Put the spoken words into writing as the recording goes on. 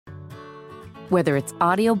Whether it's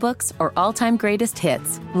audiobooks or all-time greatest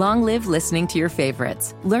hits, long live listening to your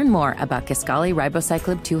favorites. Learn more about Kisqali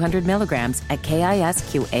Ribociclib 200 milligrams at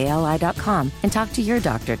KISQALI.com and talk to your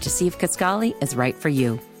doctor to see if Kisqali is right for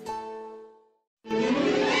you.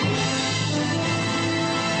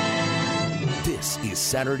 This is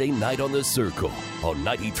Saturday Night on the Circle on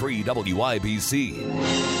 93 WIBC.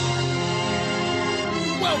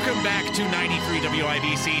 Welcome back to 93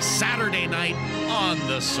 WIBC Saturday Night on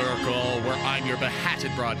the Circle, where I'm your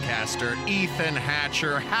behatted broadcaster, Ethan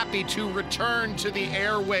Hatcher, happy to return to the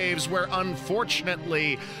airwaves where,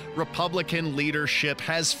 unfortunately, Republican leadership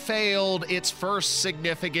has failed its first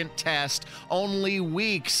significant test only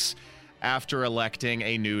weeks after electing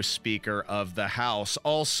a new Speaker of the House.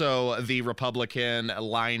 Also, the Republican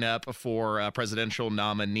lineup for presidential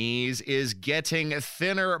nominees is getting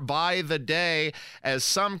thinner by the day as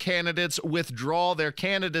some candidates withdraw their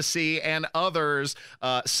candidacy and others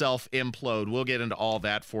self-implode. We'll get into all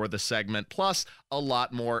that for the segment, plus a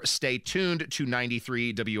lot more. Stay tuned to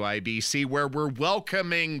 93 WIBC, where we're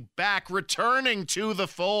welcoming back, returning to the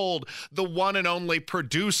fold, the one and only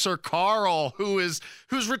producer Carl, who's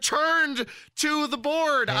returned to the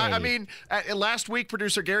board. Hey. I mean, last week,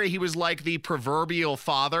 producer Gary, he was like the proverbial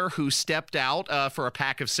father who stepped out for a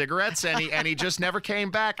pack of cigarettes, and he just never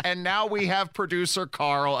came back. And now we have producer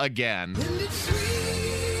Carl again.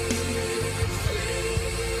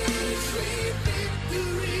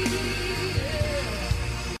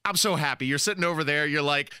 I'm so happy. You're sitting over there. You're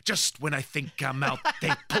like, just when I think I'm out,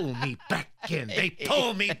 they pull me back in. They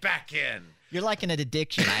pull me back in. You're like an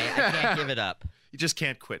addiction. I can't give it up. You just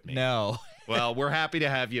can't quit me. No. Well, we're happy to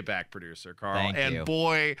have you back, producer Carl. Thank you.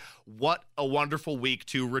 Boy, what a wonderful week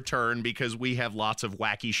to return, because we have lots of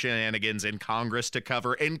wacky shenanigans in Congress to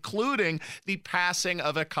cover, including the passing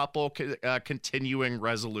of a couple continuing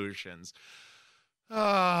resolutions.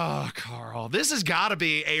 Oh, Carl, this has got to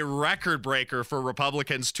be a record breaker for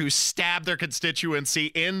Republicans to stab their constituency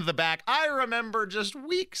in the back. I remember just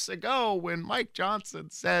weeks ago when Mike Johnson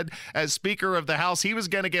said, as Speaker of the House, he was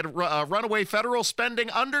going to get runaway federal spending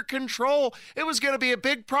under control. It was going to be a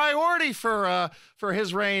big priority for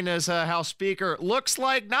his reign as House Speaker. Looks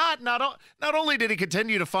like not. Not only did he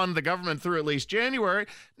continue to fund the government through at least January,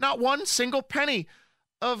 not one single penny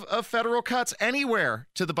of federal cuts anywhere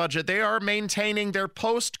to the budget. They are maintaining their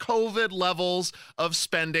post-COVID levels of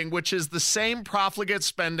spending, which is the same profligate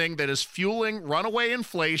spending that is fueling runaway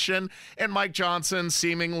inflation, and Mike Johnson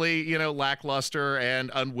seemingly, lackluster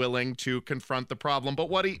and unwilling to confront the problem.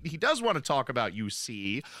 But what he does want to talk about, you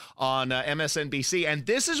see, on MSNBC, and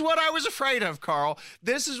this is what I was afraid of, Carl.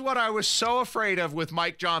 This is what I was so afraid of with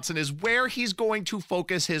Mike Johnson, is where he's going to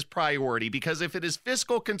focus his priority. Because if it is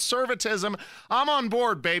fiscal conservatism, I'm on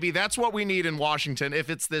board, baby. That's what we need in Washington. If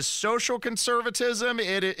it's this social conservatism,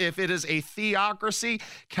 if it is a theocracy,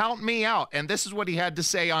 count me out. And this is what he had to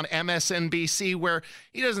say on MSNBC, where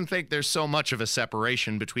he doesn't think there's so much of a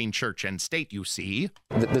separation between church and state, you see.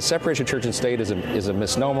 The separation of church and state is a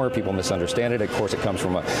misnomer. People misunderstand it. Of course, it comes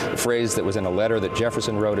from a phrase that was in a letter that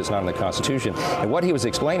Jefferson wrote. It's not in the Constitution. And what he was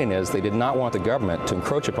explaining is they did not want the government to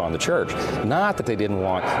encroach upon the church, not that they didn't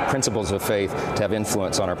want principles of faith to have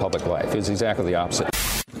influence on our public life. It was exactly the opposite.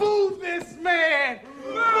 Move this man!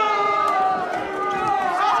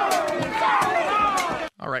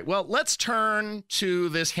 All right, well, let's turn to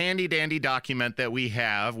this handy-dandy document that we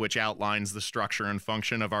have, which outlines the structure and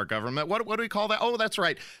function of our government. What do we call that? Oh, that's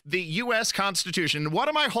right, the U.S. Constitution. What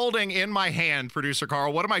am I holding in my hand, producer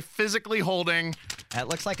Carl? What am I physically holding? That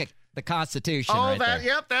looks like the Constitution right there.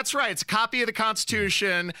 Yep, that's right. It's a copy of the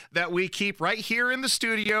Constitution that we keep right here in the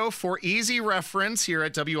studio for easy reference here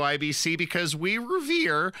at WIBC, because we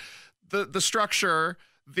revere the structure,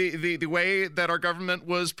 the way that our government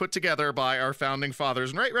was put together by our founding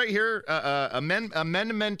fathers. And right here,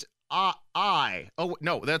 Amendment I. Oh,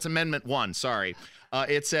 no, that's Amendment 1. Sorry.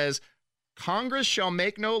 It says, Congress shall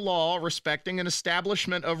make no law respecting an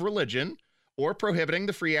establishment of religion or prohibiting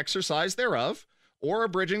the free exercise thereof, or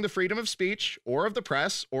abridging the freedom of speech, or of the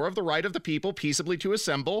press, or of the right of the people peaceably to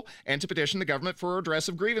assemble and to petition the government for redress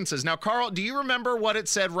of grievances. Now, Carl, do you remember what it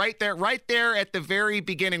said right there at the very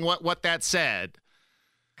beginning, what that said?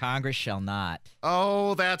 Congress shall not.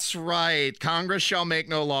 Oh, that's right. Congress shall make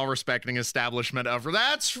no law respecting establishment of.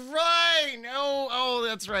 That's right. No, oh,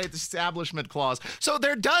 that's right. The Establishment Clause. So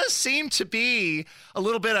there does seem to be a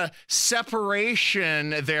little bit of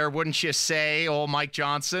separation there, wouldn't you say, old Mike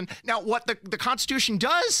Johnson? Now, what the Constitution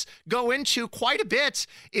does go into quite a bit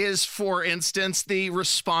is, for instance, the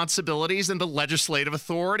responsibilities and the legislative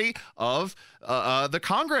authority of the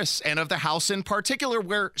Congress and of the House in particular,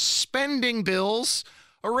 where spending bills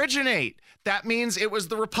originate. that means it was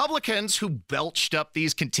the Republicans who belched up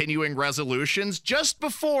these continuing resolutions just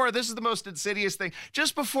before, this is the most insidious thing,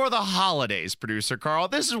 just before the holidays, producer Carl.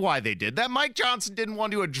 This is why they did that. Mike Johnson didn't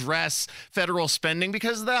want to address federal spending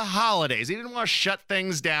because of the holidays. He didn't want to shut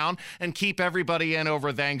things down and keep everybody in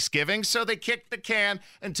over Thanksgiving, so they kicked the can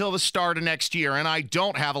until the start of next year, and I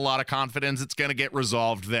don't have a lot of confidence it's going to get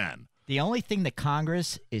resolved then. The only thing that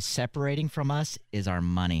Congress is separating from us is our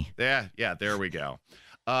money. Yeah, there we go.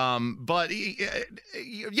 But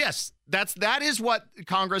yes, that is what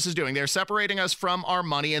Congress is doing. They're separating us from our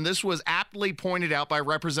money. And this was aptly pointed out by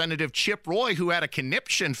Representative Chip Roy, who had a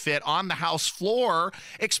conniption fit on the House floor,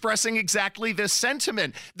 expressing exactly this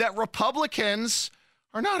sentiment, that Republicans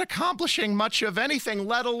are not accomplishing much of anything,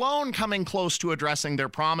 let alone coming close to addressing their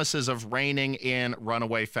promises of reining in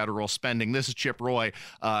runaway federal spending. This is Chip Roy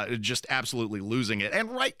just absolutely losing it,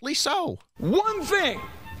 and rightly so. One thing.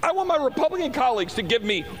 I want my Republican colleagues to give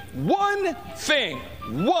me one thing,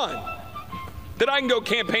 one, that I can go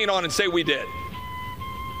campaign on and say we did.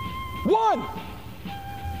 One.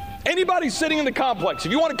 Anybody sitting in the complex,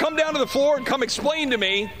 if you want to come down to the floor and come explain to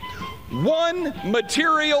me one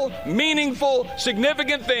material, meaningful,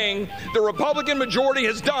 significant thing the Republican majority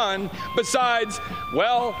has done besides,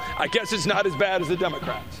 well, I guess it's not as bad as the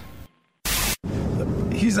Democrats.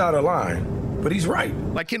 He's out of line, but he's right.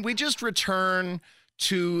 Like, can we just return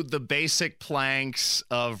to the basic planks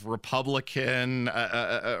of Republican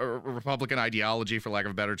ideology, for lack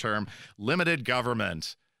of a better term? Limited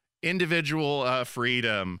government, individual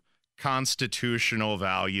freedom, constitutional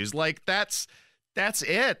values. Like, that's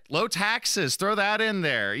it. Low taxes, throw that in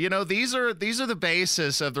there. You know, these are the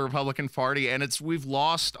basis of the Republican Party, and we've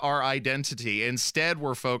lost our identity. Instead,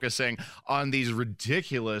 we're focusing on these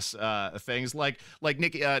ridiculous things like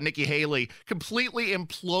Nikki Haley completely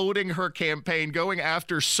imploding her campaign, going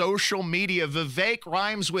after social media. Vivek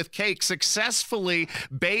rhymes with cake, successfully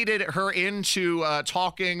baited her into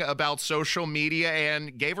talking about social media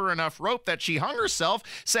and gave her enough rope that she hung herself,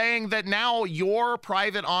 saying that now your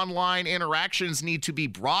private online interactions need to be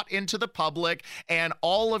brought into the public, and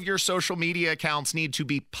all of your social media accounts need to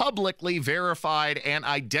be publicly verified and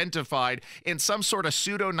identified in some sort of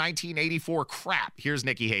pseudo 1984 crap. Here's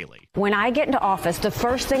Nikki Haley. When I get into office, the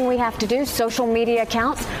first thing we have to do, social media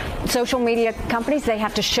accounts, social media companies, they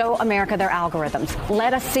have to show America their algorithms.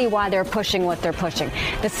 Let us see why they're pushing what they're pushing.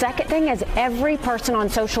 The second thing is every person on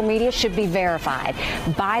social media should be verified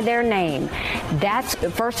by their name. That's,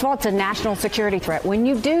 first of all, it's a national security threat. When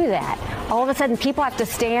you do that, all of a sudden people have to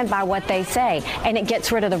stand by what they say, and it gets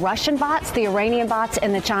rid of the Russian bots, the Iranian bots,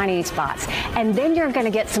 and the Chinese bots. And then you're going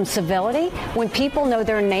to get some civility when people know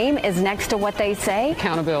their name is next to what they say.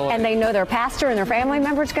 Accountability. And they know their pastor and their family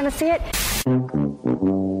members going to see it.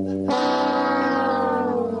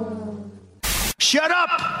 Shut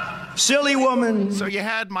up, silly woman. So you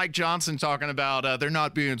had Mike Johnson talking about there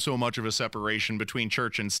not being so much of a separation between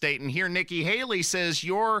church and state. And here Nikki Haley says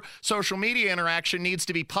your social media interaction needs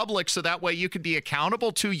to be public so that way you could be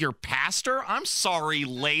accountable to your pastor. I'm sorry,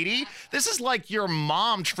 lady. This is like your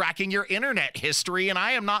mom tracking your internet history, and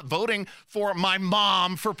I am not voting for my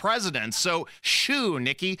mom for president. So shoo,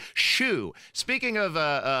 Nikki, shoo. Speaking of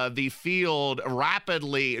the field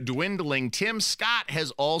rapidly dwindling, Tim Scott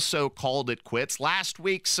has also called it quits. Last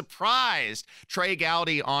week surprised Trey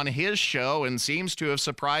Gowdy on his show and seems to have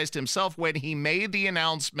surprised himself when he made the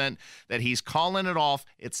announcement that he's calling it off.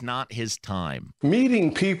 It's not his time.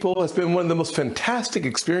 Meeting people has been one of the most fantastic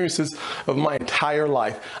experiences of my entire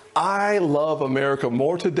life. I love America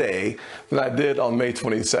more today than I did on May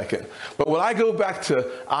 22nd. But when I go back to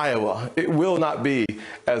Iowa, it will not be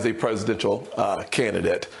as a presidential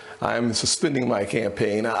candidate. I'm suspending my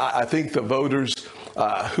campaign. I think the voters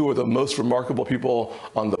who are the most remarkable people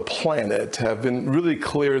on the planet have been really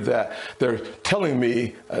clear that they're telling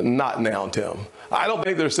me not now, Tim. I don't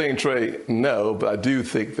think they're saying, Trey, no, but I do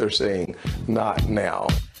think they're saying not now.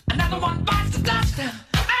 Another one bites the dust, and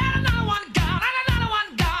another one gone, and another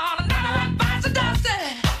one gone, another one bites the dust.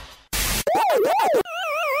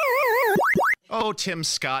 Oh, Tim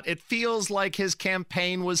Scott, it feels like his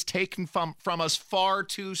campaign was taken from us far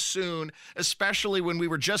too soon, especially when we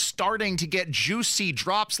were just starting to get juicy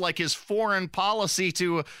drops like his foreign policy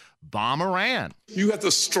to bomb Iran. You have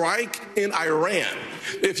to strike in Iran.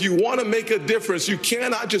 If you want to make a difference, you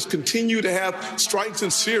cannot just continue to have strikes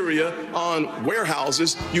in Syria on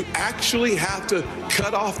warehouses. You actually have to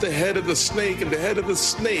cut off the head of the snake, and the head of the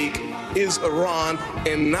snake is Iran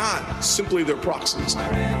and not simply their proxies.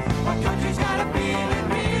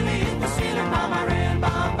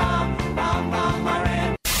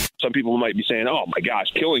 Some people might be saying, oh, my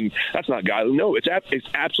gosh, killing, that's not godly. No, it's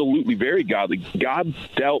absolutely very godly. God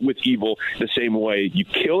dealt with evil the same way. You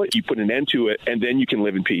kill it, you put an end to it, and then you can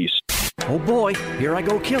live in peace. Oh, boy, here I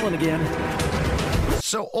go killing again.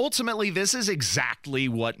 So ultimately, this is exactly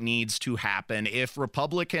what needs to happen if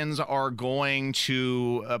Republicans are going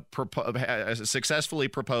to successfully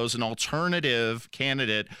propose an alternative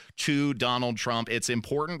candidate to Donald Trump. It's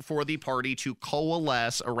important for the party to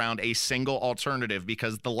coalesce around a single alternative,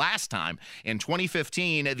 because the last time in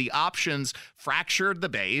 2015, the options fractured the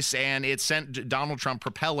base and it sent Donald Trump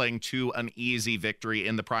propelling to an easy victory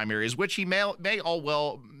in the primaries, which he may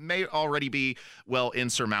already be well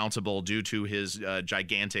insurmountable due to his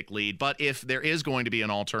gigantic lead. But if there is going to be an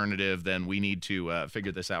alternative, then we need to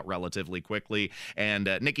figure this out relatively quickly. And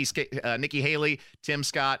Nikki Haley, Tim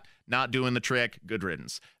Scott, not doing the trick. Good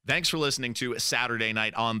riddance. Thanks for listening to Saturday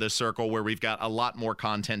Night on The Circle, where we've got a lot more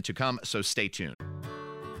content to come, so stay tuned.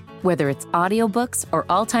 Whether it's audiobooks or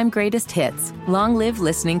all-time greatest hits, long live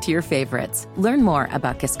listening to your favorites. Learn more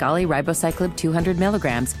about Kisqali Ribociclib 200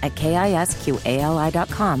 milligrams at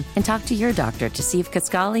KISQALI.com and talk to your doctor to see if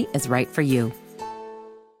Kisqali is right for you.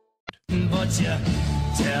 But you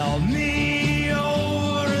tell me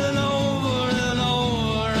over and over and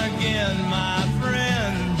over again, my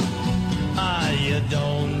friend, you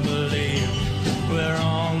don't believe we're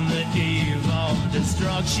on the eve of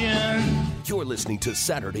destruction. You're listening to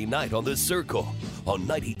Saturday Night on The Circle on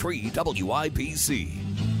 93 WIBC.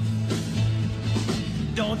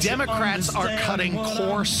 Democrats are cutting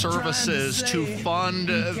core services to fund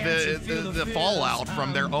the fallout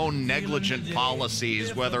from their own negligent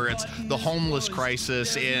policies, whether it's the homeless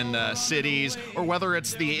crisis in cities or whether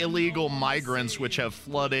it's the illegal migrants which have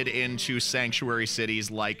flooded into sanctuary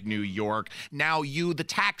cities like New York. Now you, the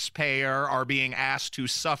taxpayer, are being asked to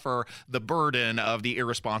suffer the burden of the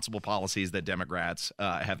irresponsible policies that Democrats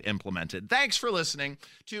have implemented. Thanks for listening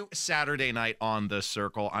to Saturday Night on The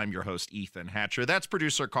Circle. I'm your host, Ethan Hatcher. That's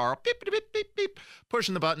producer Carl, beep, beep, beep, beep, beep,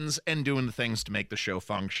 pushing the buttons and doing the things to make the show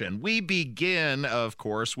function. We begin, of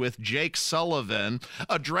course, with Jake Sullivan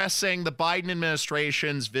addressing the Biden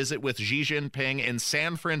administration's visit with Xi Jinping in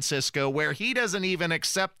San Francisco, where he doesn't even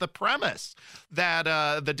accept the premise that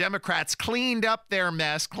the Democrats cleaned up their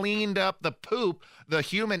mess, cleaned up the poop, the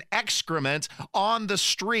human excrement on the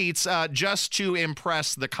streets just to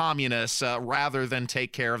impress the communists rather than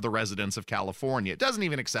take care of the residents of California. Doesn't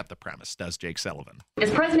even accept the premise, does Jake Sullivan.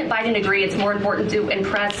 Does President Biden agree it's more important to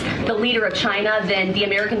impress the leader of China than the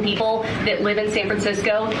American people that live in San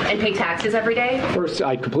Francisco and pay taxes every day? First,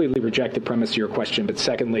 I completely reject the premise of your question. But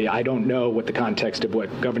secondly, I don't know what the context of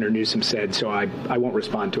what Governor Newsom said, so I won't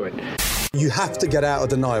respond to it. You have to get out of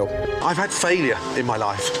denial. I've had failure in my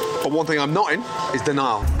life, but one thing I'm not in is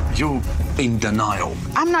denial. You're in denial.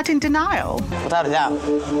 I'm not in denial. Without a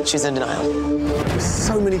doubt, she's in denial. There's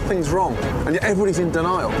so many things wrong, and yet everybody's in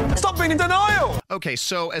denial. Stop being in denial! Okay,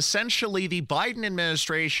 so essentially the Biden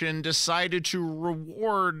administration decided to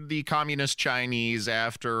reward the communist Chinese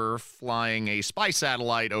after flying a spy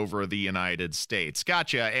satellite over the United States.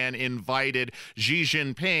 Gotcha. And invited Xi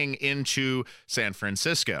Jinping into San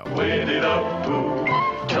Francisco. Wait it up, poo.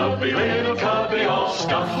 Tubby little cubby all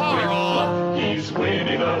stuffed with fluff. He's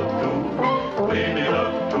winning up, poo. Winning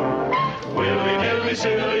up, poo. Willy-nilly,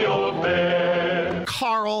 silly old bear.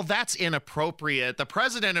 Carl, that's inappropriate. The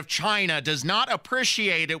president of China does not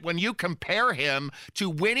appreciate it when you compare him to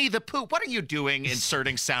Winnie the Pooh. What are you doing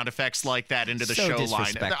inserting sound effects like that into the show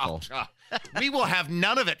disrespectful. line? We will have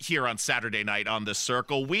none of it here on Saturday Night on The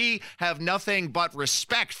Circle. We have nothing but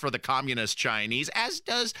respect for the communist Chinese, as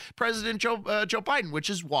does President Joe Biden, which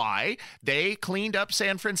is why they cleaned up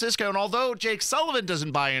San Francisco. And although Jake Sullivan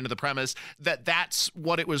doesn't buy into the premise that that's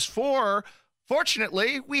what it was for,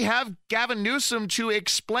 fortunately, we have Gavin Newsom to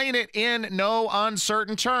explain it in no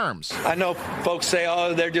uncertain terms. I know folks say,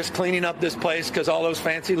 oh, they're just cleaning up this place because all those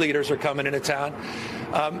fancy leaders are coming into town.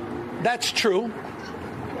 That's true,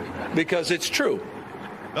 because it's true.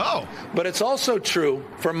 Oh. But it's also true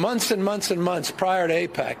for months and months and months prior to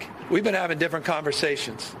APEC. We've been having different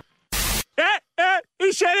conversations.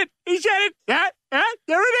 He said it. He said it.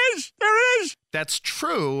 There it is. There it is. That's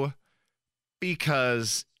true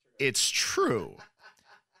because it's true.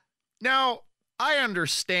 Now, I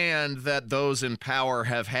understand that those in power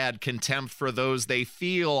have had contempt for those they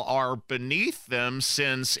feel are beneath them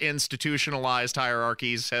since institutionalized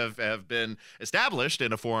hierarchies have been established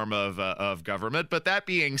in a form of government. But that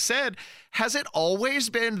being said, has it always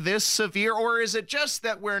been this severe, or is it just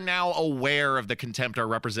that we're now aware of the contempt our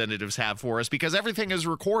representatives have for us because everything is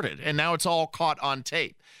recorded and now it's all caught on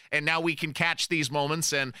tape? And now we can catch these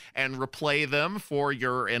moments and replay them for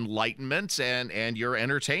your enlightenment and your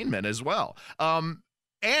entertainment as well.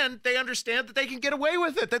 And they understand that they can get away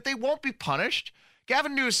with it, that they won't be punished.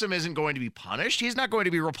 Gavin Newsom isn't going to be punished. He's not going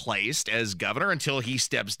to be replaced as governor until he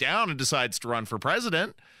steps down and decides to run for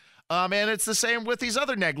president. And it's the same with these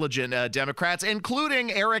other negligent Democrats, including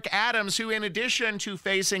Eric Adams, who, in addition to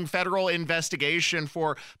facing federal investigation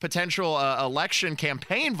for potential election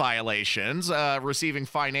campaign violations, receiving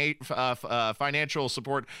financial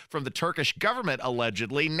support from the Turkish government,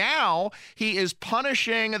 allegedly, now he is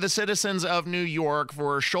punishing the citizens of New York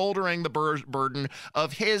for shouldering the burden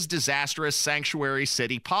of his disastrous sanctuary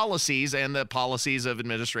city policies and the policies of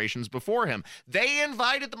administrations before him. They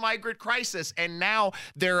invited the migrant crisis, and now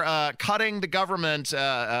they're cutting the government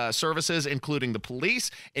services, including the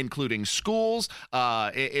police, including schools,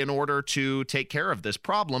 in order to take care of this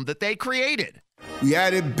problem that they created. We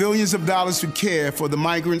added billions of dollars to care for the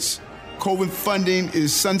migrants. COVID funding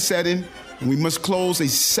is sunsetting, and we must close a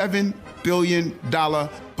 $7 billion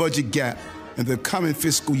budget gap in the coming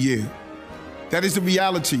fiscal year. That is the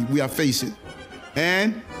reality we are facing.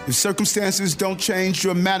 And if circumstances don't change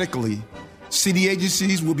dramatically, city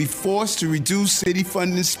agencies will be forced to reduce city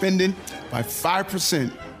funding spending by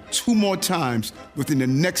 5%, 2 more times within the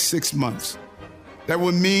next 6 months. That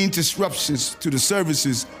would mean disruptions to the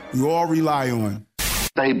services we all rely on.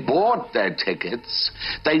 They bought their tickets.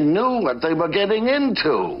 They knew what they were getting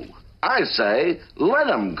into. I say, let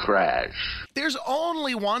them crash. There's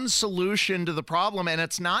only one solution to the problem, and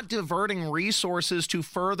it's not diverting resources to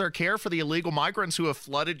further care for the illegal migrants who have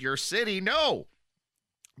flooded your city. No.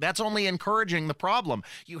 That's only encouraging the problem.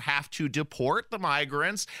 You have to deport the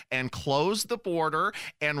migrants and close the border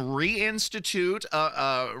and reinstitute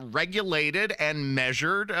a regulated and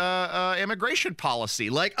measured immigration policy.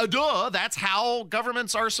 Like, that's how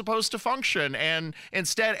governments are supposed to function. And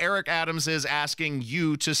instead, Eric Adams is asking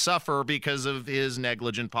you to suffer because of his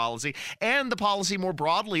negligent policy and the policy more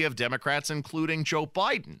broadly of Democrats, including Joe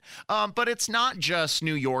Biden. But it's not just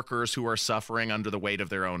New Yorkers who are suffering under the weight of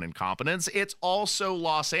their own incompetence. It's also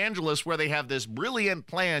Los Angeles, where they have this brilliant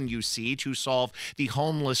plan, you see, to solve the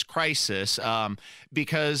homeless crisis,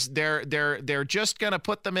 because they're just going to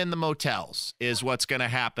put them in the motels is what's going to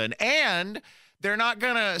happen. And they're not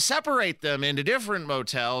going to separate them into different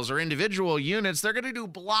motels or individual units. They're going to do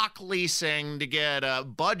block leasing to get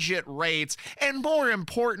budget rates and, more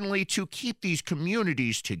importantly, to keep these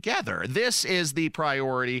communities together. This is the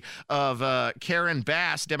priority of Karen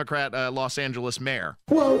Bass, Democrat Los Angeles mayor.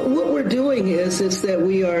 Well, what we're doing is that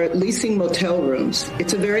we are leasing motel rooms.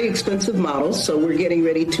 It's a very expensive model, so we're getting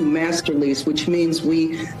ready to master lease, which means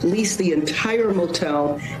we lease the entire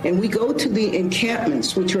motel, and we go to the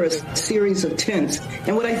encampments, which are a series of tents.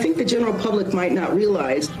 And what I think the general public might not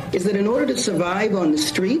realize is that in order to survive on the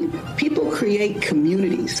street, people create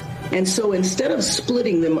communities. And so instead of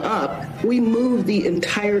splitting them up, we move the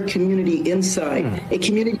entire community inside. A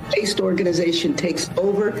community-based organization takes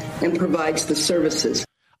over and provides the services.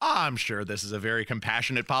 I'm sure this is a very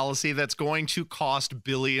compassionate policy that's going to cost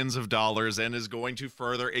billions of dollars and is going to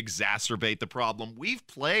further exacerbate the problem. We've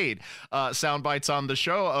played sound bites on the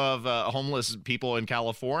show of homeless people in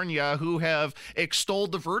California who have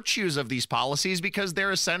extolled the virtues of these policies because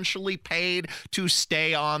they're essentially paid to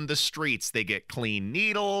stay on the streets. They get clean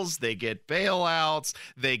needles, they get bailouts,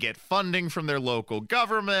 they get funding from their local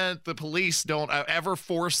government. The police don't ever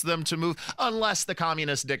force them to move unless the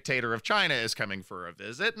communist dictator of China is coming for a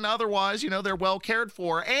visit. And otherwise, they're well cared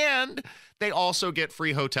for, and they also get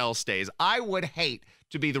free hotel stays. I would hate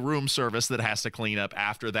to be the room service that has to clean up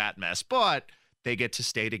after that mess, but they get to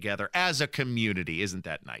stay together as a community. Isn't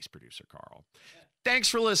that nice, Producer Carl? Thanks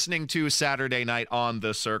for listening to Saturday Night on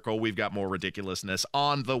the Circle. We've got more ridiculousness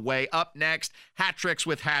on the way. Up next, Hat Tricks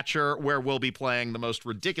with Hatcher, where we'll be playing the most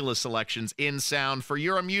ridiculous selections in sound for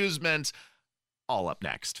your amusement. All up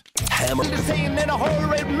next. Hammer.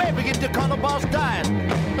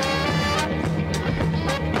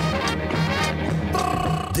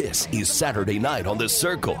 This is Saturday Night on the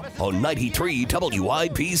Circle on 93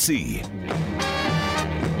 WIPC.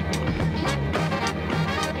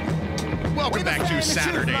 Welcome back to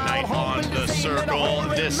Saturday Night on the Circle.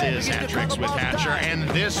 This is Hat Tricks with Hatcher, and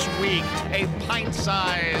this week, a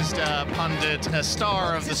pint-sized pundit, a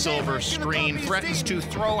star of the silver screen, threatens to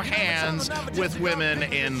throw hands with women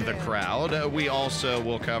in the crowd. We also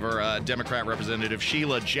will cover Democrat Representative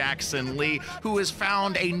Sheila Jackson Lee, who has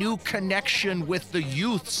found a new connection with the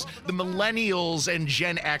youths, the millennials and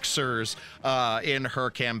Gen Xers in her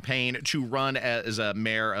campaign to run as a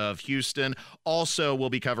mayor of Houston. Also, we'll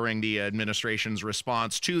be covering the administration's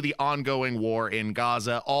response to the ongoing war in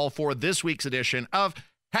Gaza, all for this week's edition of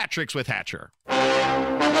Hat Tricks with Hatcher.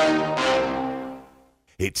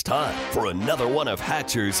 It's time for another one of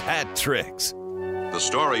Hatcher's Hat Tricks. The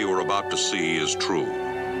story you are about to see is true.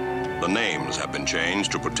 The names have been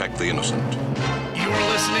changed to protect the innocent. You're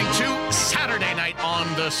listening to Saturday Night on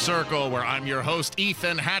the Circle, where I'm your host,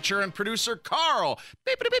 Ethan Hatcher, and producer Carl.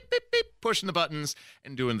 Beep, beep, beep, beep, beep, pushing the buttons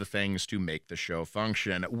and doing the things to make the show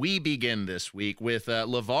function. We begin this week with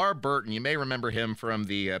LeVar Burton. You may remember him from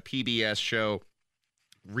the PBS show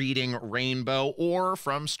Reading Rainbow, or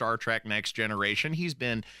from Star Trek Next Generation. He's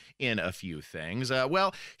been in a few things.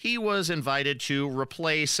 Well, he was invited to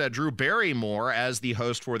replace Drew Barrymore as the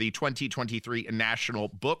host for the 2023 National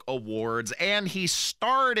Book Awards, and he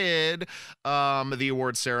started the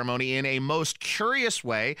award ceremony in a most curious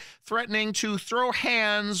way, threatening to throw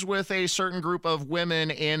hands with a certain group of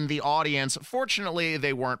women in the audience. Fortunately,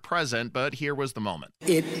 they weren't present, but here was the moment.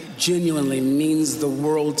 It genuinely means the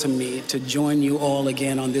world to me to join you all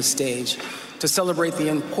again on this stage to celebrate the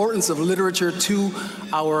importance of literature to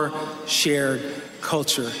our shared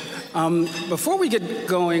culture. Before we get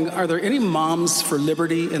going, are there any moms for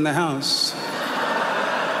liberty in the house?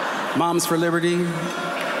 Moms for liberty?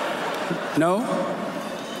 No?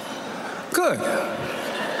 Good.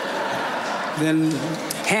 Then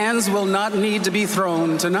hands will not need to be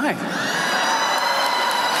thrown tonight.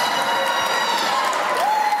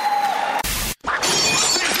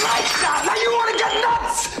 Now you want to get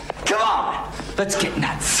nuts? Come on, let's get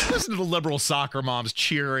nuts. Listen to the liberal soccer moms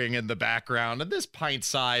cheering in the background, and this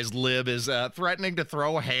pint-sized lib is threatening to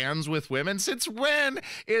throw hands with women. Since when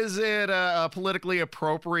is it politically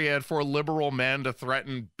appropriate for liberal men to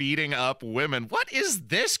threaten beating up women? What is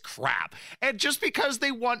this crap? And just because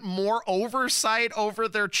they want more oversight over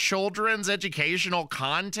their children's educational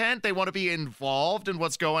content, they want to be involved in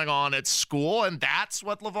what's going on at school, and that's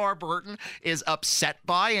what LeVar Burton is upset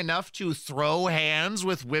by, enough to throw hands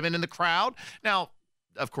with women in the crowd. Now,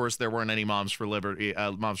 of course, there weren't any Moms for Liberty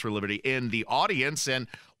in the audience, and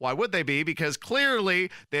why would they be? Because clearly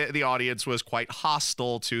the audience was quite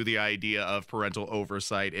hostile to the idea of parental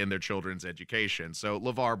oversight in their children's education. So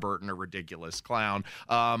LeVar Burton, a ridiculous clown.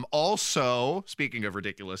 Also, speaking of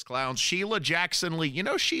ridiculous clowns, Sheila Jackson Lee, you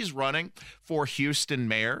know, she's running for Houston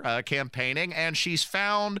mayor, campaigning, and she's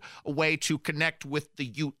found a way to connect with the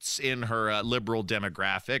youths in her liberal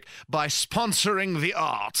demographic by sponsoring the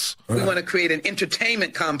arts. We want to create an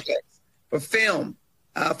entertainment complex for film,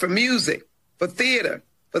 for music, for theater,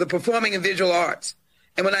 for the performing and visual arts.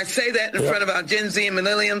 And when I say that in front of our Gen Z and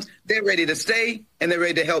millennials, they're ready to stay, and they're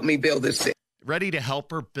ready to help me build this city. Ready to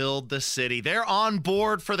help her build the city. They're on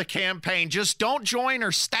board for the campaign. Just don't join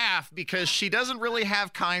her staff, because she doesn't really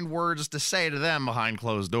have kind words to say to them behind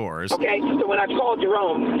closed doors. Okay, so when I called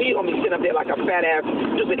Jerome, he's going to be sitting up there like a fat ass,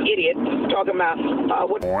 stupid idiot, talking about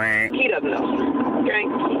what he doesn't know. Okay?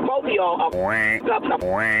 Both of y'all are up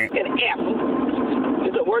and F.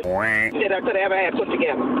 It's the worst that I could have ever had put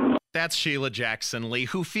together. That's Sheila Jackson Lee,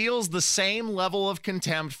 who feels the same level of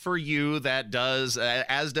contempt for you that does,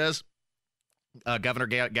 as does Governor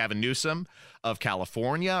Gavin Newsom of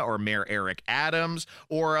California, or Mayor Eric Adams,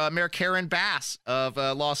 or Mayor Karen Bass of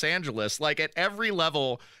Los Angeles. Like, at every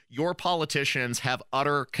level, your politicians have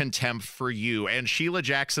utter contempt for you. And Sheila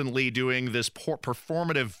Jackson Lee doing this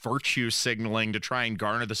performative virtue signaling to try and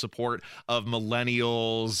garner the support of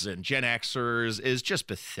millennials and Gen Xers is just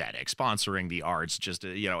pathetic. Sponsoring the arts just,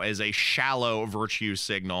 as a shallow virtue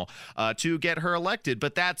signal to get her elected.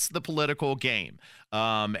 But that's the political game.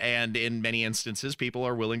 And in many instances, people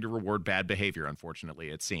are willing to reward bad behavior, unfortunately,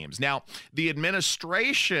 it seems. Now, the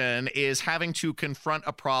administration is having to confront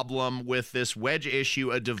a problem with this wedge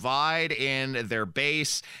issue, a divide in their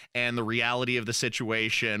base, and the reality of the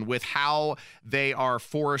situation with how they are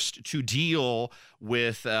forced to deal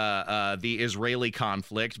with the Israeli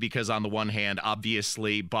conflict, because on the one hand,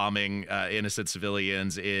 obviously bombing innocent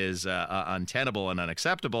civilians is untenable and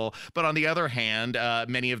unacceptable. But on the other hand,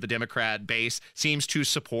 many of the Democrat base seems to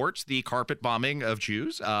support the carpet bombing of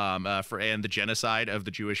Jews and the genocide of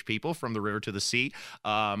the Jewish people from the river to the sea.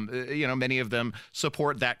 Many of them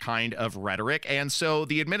support that kind of rhetoric. And so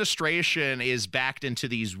the administration is backed into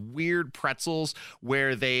these weird pretzels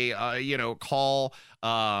where they, call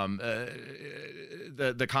the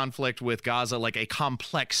conflict with Gaza like a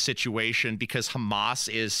complex situation because Hamas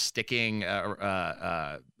is sticking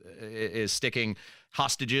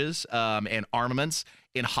hostages and armaments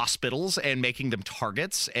in hospitals and making them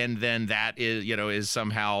targets, and then that is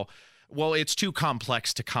somehow, well, it's too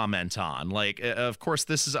complex to comment on. Like, of course,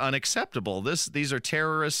 this is unacceptable. These are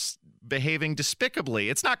terrorists behaving despicably.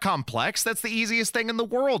 It's not complex. That's the easiest thing in the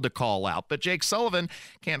world to call out. But Jake Sullivan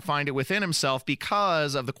can't find it within himself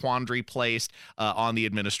because of the quandary placed on the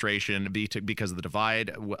administration because of the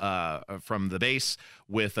divide from the base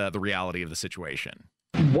with the reality of the situation.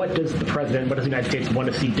 What does the United States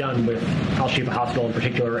want to see done with Al-Shifa Hospital in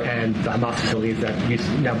particular and the Hamas facilities that you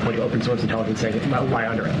now point to open source intelligence saying lie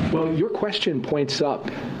under it? Well, your question points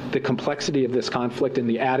up the complexity of this conflict and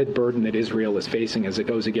the added burden that Israel is facing as it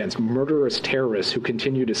goes against murderous terrorists who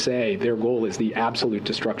continue to say their goal is the absolute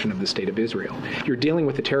destruction of the state of Israel. You're dealing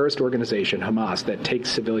with a terrorist organization, Hamas, that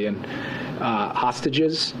takes civilian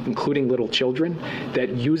hostages, including little children, that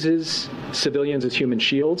uses civilians as human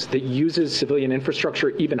shields, that uses civilian infrastructure,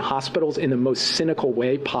 even hospitals, in the most cynical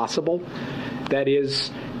way possible. That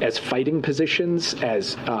is, as fighting positions,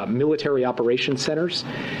 as military operations centers.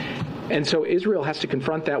 And so Israel has to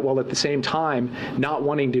confront that while at the same time not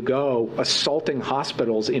wanting to go assaulting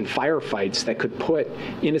hospitals in firefights that could put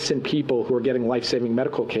innocent people who are getting life-saving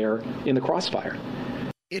medical care in the crossfire.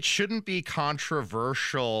 It shouldn't be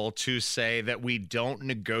controversial to say that we don't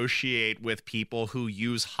negotiate with people who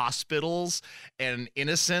use hospitals and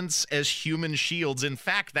innocents as human shields. In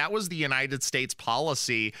fact, that was the United States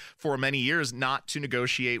policy for many years, not to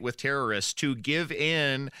negotiate with terrorists. To give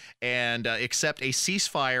in and accept a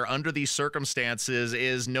ceasefire under these circumstances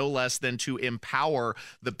is no less than to empower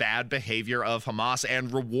the bad behavior of Hamas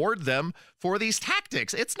and reward them for these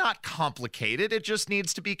tactics. It's not complicated. It just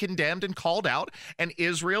needs to be condemned and called out, and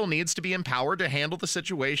Israel needs to be empowered to handle the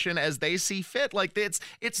situation as they see fit. Like,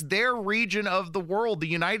 it's their region of the world. The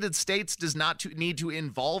United States does not need to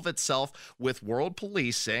involve itself with world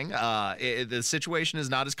policing. The situation is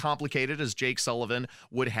not as complicated as Jake Sullivan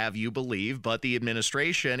would have you believe, but the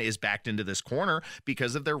administration is backed into this corner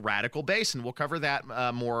because of their radical base, and we'll cover that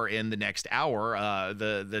more in the next hour.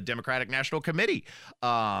 The Democratic National Committee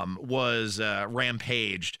was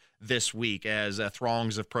rampaged this week as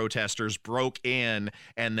throngs of protesters broke in,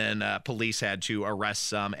 and then police had to arrest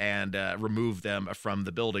some and remove them from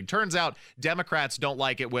the building. Turns out Democrats don't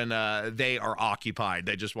like it when they are occupied.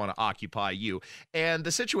 They just want to occupy you. And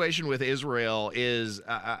the situation with Israel is,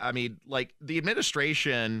 the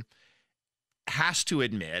administration has to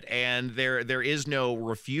admit, and there is no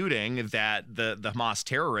refuting, that the Hamas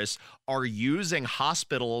terrorists are using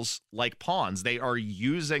hospitals like pawns. They are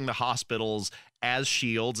using the hospitals as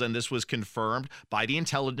shields, and this was confirmed by the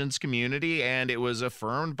intelligence community, and it was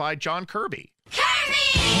affirmed by John Kirby.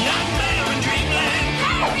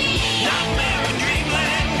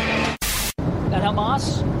 That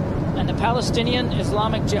Hamas and the Palestinian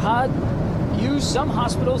Islamic Jihad use some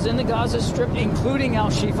hospitals in the Gaza Strip, including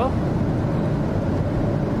Al-Shifa,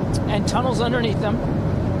 and tunnels underneath them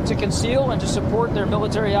to conceal and to support their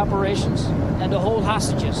military operations and to hold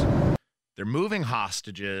hostages. They're moving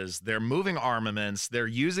hostages, they're moving armaments, they're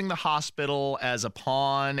using the hospital as a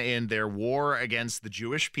pawn in their war against the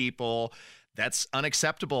Jewish people. That's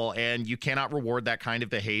unacceptable, and you cannot reward that kind of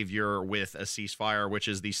behavior with a ceasefire, which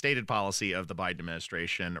is the stated policy of the Biden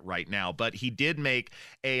administration right now. But he did make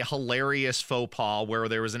a hilarious faux pas where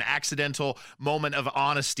there was an accidental moment of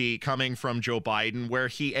honesty coming from Joe Biden, where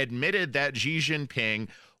he admitted that Xi Jinping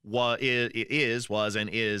was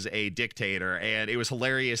a dictator. And it was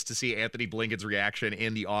hilarious to see Anthony Blinken's reaction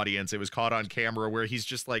in the audience. It was caught on camera where he's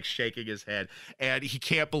just like shaking his head, and he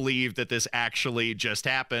can't believe that this actually just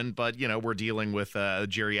happened. But, we're dealing with a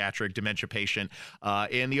geriatric dementia patient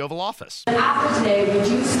in the Oval Office. And after today, would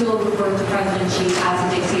you still refer to President Xi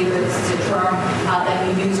as a dictator? This is a term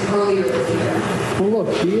that you used earlier this year. Well,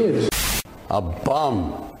 look, he is a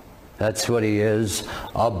bum. That's what he is,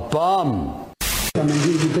 a bum. I mean,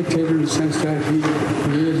 he's a dictator in the sense that he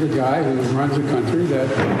is a guy who runs a country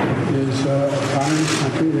that is a communist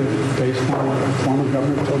country that is based on a form of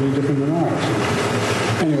government totally different than ours.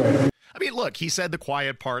 Anyway. I mean, look, he said the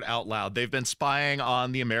quiet part out loud. They've been spying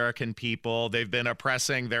on the American people. They've been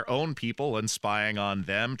oppressing their own people and spying on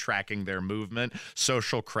them, tracking their movement,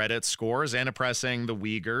 social credit scores, and oppressing the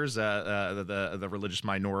Uyghurs, the religious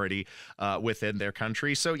minority within their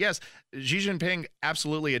country. So, yes, Xi Jinping,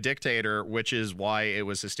 absolutely a dictator, which is why it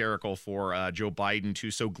was hysterical for Joe Biden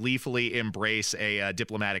to so gleefully embrace a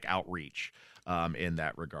diplomatic outreach in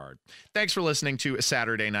that regard. Thanks for listening to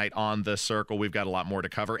Saturday Night on the Circle. We've got a lot more to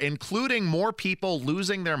cover, including more people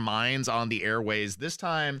losing their minds on the airways. This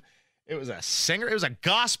time, it was a singer. It was a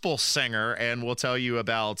gospel singer, and we'll tell you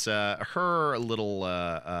about her little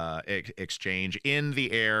exchange in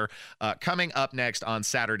the air coming up next on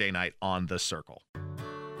Saturday Night on the Circle.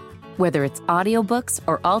 Whether it's audiobooks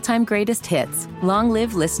or all-time greatest hits, long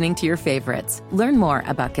live listening to your favorites. Learn more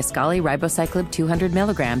about Kisqali Ribociclib 200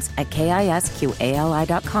 milligrams at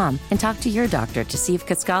KISQALI.com and talk to your doctor to see if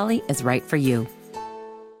Kisqali is right for you.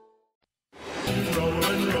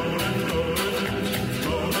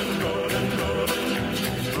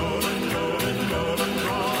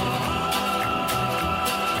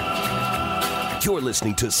 You're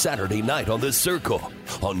listening to Saturday Night on the Circle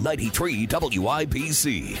on 93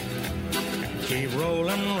 WIBC. Keep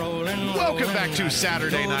rolling. Welcome back to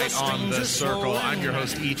Saturday Night on the Circle. I'm your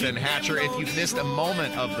host, Ethan Hatcher. If you've missed a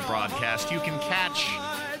moment of the broadcast, you can catch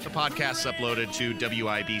the podcasts uploaded to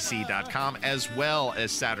WIBC.com as well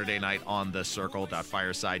as Saturday Night on the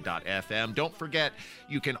Circle.fireside.fm. Don't forget,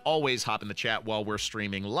 you can always hop in the chat while we're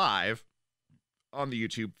streaming live on the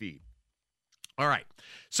YouTube feed. All right.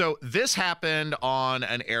 So this happened on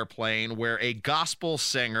an airplane where a gospel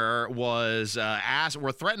singer was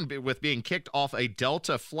threatened with being kicked off a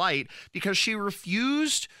Delta flight because she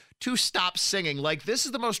refused to stop singing. Like, this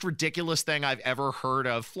is the most ridiculous thing I've ever heard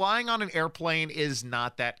of. Flying on an airplane is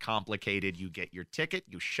not that complicated. You get your ticket,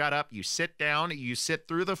 you shut up, you sit down, you sit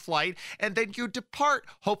through the flight, and then you depart.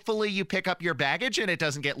 Hopefully you pick up your baggage and it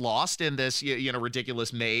doesn't get lost in this,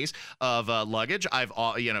 ridiculous maze of luggage. I've,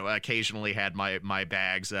 occasionally had my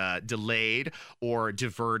bags delayed or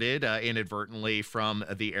diverted inadvertently from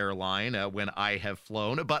the airline when I have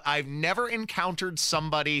flown, but I've never encountered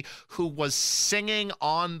somebody who was singing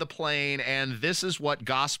on the plane, and this is what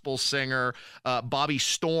gospel singer Bobby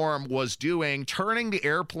Storm was doing, turning the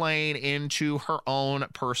airplane into her own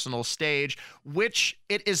personal stage, which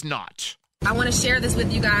it is not. I want to share this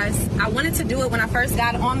with you guys. I wanted to do it when I first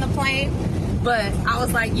got on the plane, but I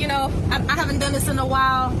was like, I haven't done this in a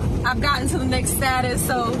while. I've gotten to the next status,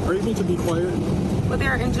 so... Are you able to be quiet? But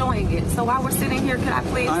they're enjoying it. So while we're sitting here, could I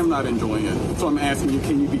please... I'm not enjoying it. So I'm asking you,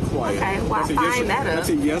 can you be quiet? Okay, well, fine, that's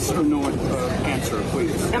a yes or no answer,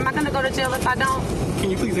 please. Am I going to go to jail if I don't? Can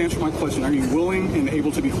you please answer my question? Are you willing and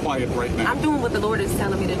able to be quiet right now? I'm doing what the Lord is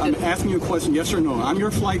telling me to do. I'm asking you a question, yes or no. I'm your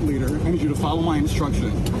flight leader. I need you to follow my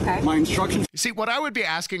instruction. Okay. My instructions... See, what I would be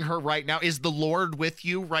asking her right now, is the Lord with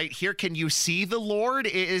you right here? Can you see the Lord?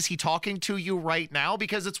 Is he talking to you right now?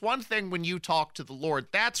 Because it's one thing when you talk to the Lord.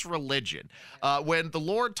 That's religion. When the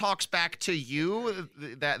Lord talks back to you,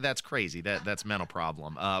 that's crazy. That's mental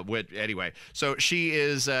problem. Anyway, so she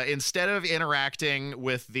is, instead of interacting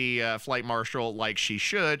with the flight marshal like she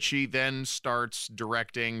should, she then starts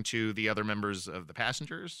directing to the other members of the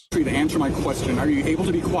passengers. To answer my question, are you able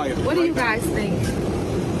to be quiet? What do you guys think?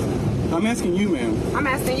 I'm asking you, ma'am. I'm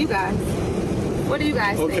asking you guys. What do you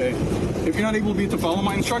guys think? Okay. If you're not able to follow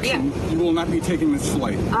my instruction, you will not be taking this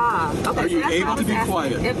flight. Okay. Are you able to be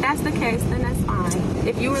quiet? If that's the case, then that's fine.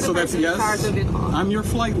 If you were the person in charge of it all. I'm your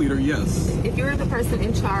flight leader, yes. If you're the person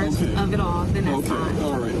in charge of it all, then that's fine.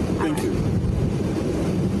 All right. Thank you.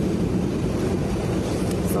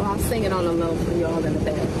 So I'll sing it on the low for y'all in the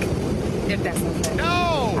back, if that's okay. No!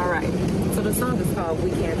 All right. So the song is called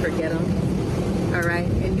We Can't Forget 'Em. All right?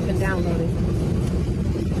 And you can download it.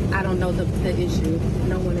 I don't know the issue.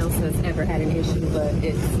 No one else has ever had an issue, but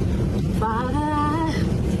it's... Father, I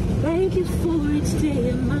thank you for each day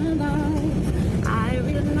in my life. I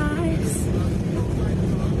realize...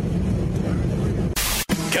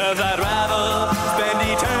 'Cause I'd rather spend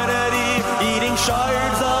eternity eating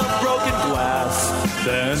shards of broken glass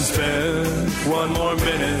than spend one more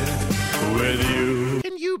minute with you.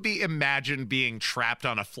 Can you imagine being trapped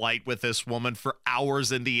on a flight with this woman for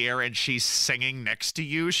hours in the air and she's singing next to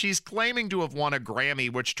you? She's claiming to have won a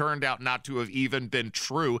Grammy, which turned out not to have even been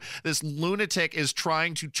true. This lunatic is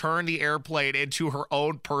trying to turn the airplane into her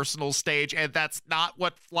own personal stage, and that's not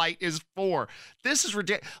what flight is for. This is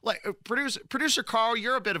ridiculous. Like, producer Carl,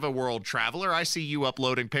 you're a bit of a world traveler. I see you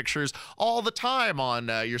uploading pictures all the time on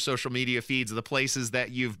your social media feeds of the places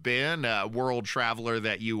that you've been, world traveler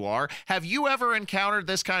that you are. Have you ever encountered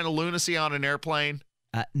this kind of lunacy on an airplane?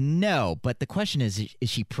 No, but the question is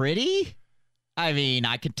she pretty? I mean,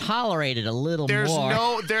 I could tolerate it a little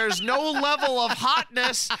more. There's no level of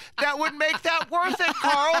hotness that would make that worth it,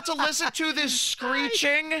 Carl, to listen to this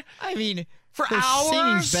screeching. I mean, for the hours.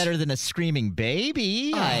 Singing's better than a screaming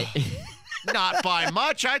baby. Not by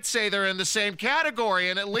much. I'd say they're in the same category,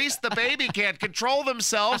 and at least the baby can't control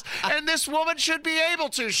themselves, and this woman should be able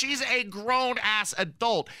to. She's a grown-ass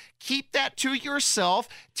adult. Keep that to yourself.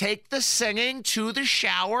 Take the singing to the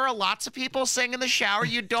shower. Lots of people sing in the shower.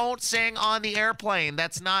 You don't sing on the airplane.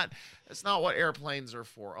 That's not what airplanes are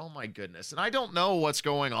for. Oh, my goodness. And I don't know what's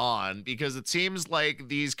going on because it seems like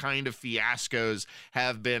these kind of fiascos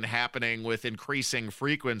have been happening with increasing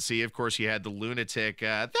frequency. Of course, you had the lunatic,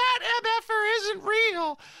 that MFer isn't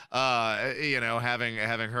real,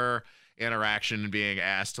 having her interaction and being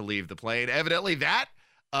asked to leave the plane. Evidently, that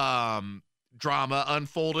drama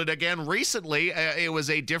unfolded again recently. It was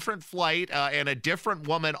a different flight and a different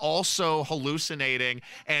woman also hallucinating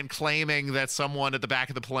and claiming that someone at the back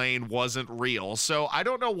of the plane wasn't real. So I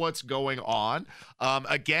don't know what's going on.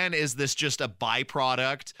 Again, is this just a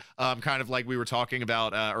byproduct, kind of like we were talking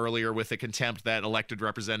about earlier with the contempt that elected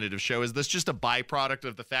representatives show? Is this just a byproduct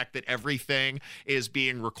of the fact that everything is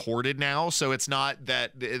being recorded now? So it's not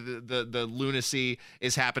that the lunacy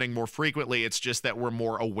is happening more frequently. It's just that we're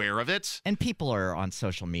more aware of it. And people are on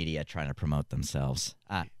social media trying to promote themselves,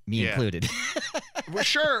 me included. Well,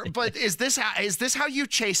 sure, but is this how you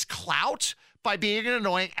chase clout? By being an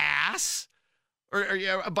annoying ass? Or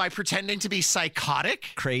by pretending to be psychotic?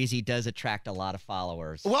 Crazy does attract a lot of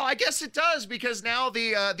followers. Well, I guess it does, because now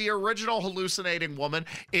the original hallucinating woman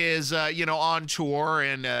is on tour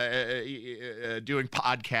and doing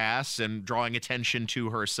podcasts and drawing attention to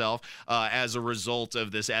herself as a result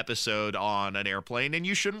of this episode on an airplane. And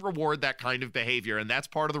you shouldn't reward that kind of behavior. And that's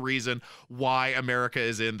part of the reason why America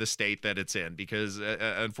is in the state that it's in, because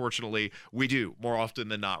unfortunately we do more often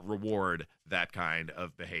than not reward that kind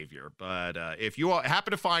of behavior. But if you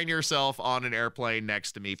happen to find yourself on an airplane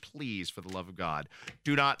next to me, please, for the love of God,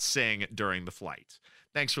 do not sing during the flight.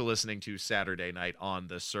 Thanks for listening to Saturday Night on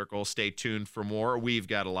the Circle. Stay tuned for more. We've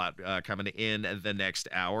got a lot coming in the next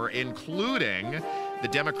hour, including the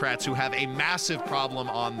Democrats who have a massive problem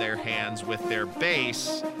on their hands with their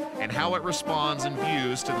base and how it responds and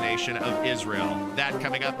views to the nation of Israel. That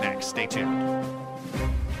coming up next. Stay tuned.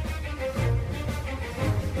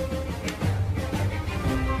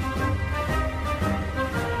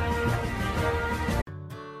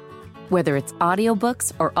 Whether it's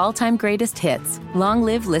audiobooks or all-time greatest hits, long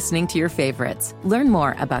live listening to your favorites. Learn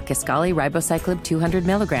more about Kisqali Ribociclib 200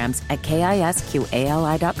 milligrams at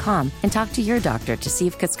KISQALI.com and talk to your doctor to see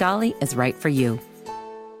if Kisqali is right for you.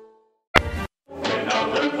 When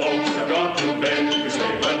our good folks have gone to bed, we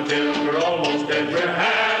sleep until we're almost dead. We're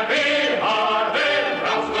happy, hearted,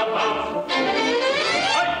 rouse the bounce.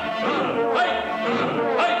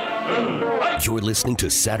 You're listening to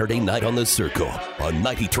Saturday Night on the Circle on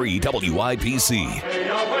 93 WIBC.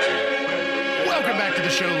 Welcome back to the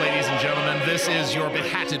show, ladies and gentlemen. This is your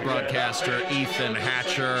behatted broadcaster, Ethan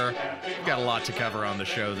Hatcher. We've got a lot to cover on the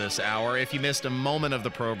show this hour. If you missed a moment of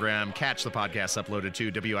the program, catch the podcast uploaded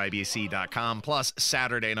to WIBC.com, plus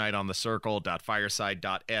Saturday Night on the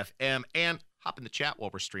Circle.fireside.fm, and hop in the chat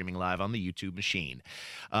while we're streaming live on the YouTube machine.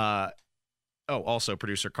 Also,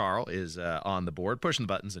 producer Carl is on the board, pushing the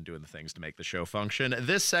buttons and doing the things to make the show function.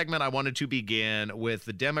 This segment, I wanted to begin with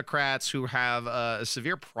the Democrats who have a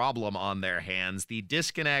severe problem on their hands, the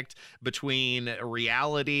disconnect between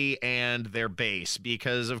reality and their base.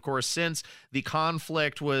 Because, of course, since the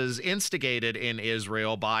conflict was instigated in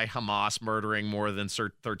Israel by Hamas murdering more than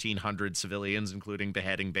 1,300 civilians, including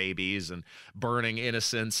beheading babies and burning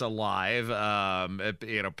innocents alive,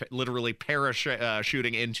 literally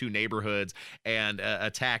parachuting into neighborhoods and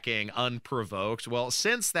attacking unprovoked. Well,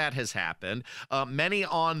 since that has happened, many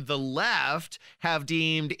on the left have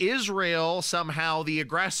deemed Israel somehow the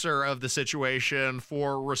aggressor of the situation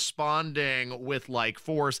for responding with like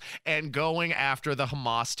force and going after the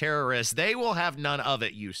Hamas terrorists. They will have none of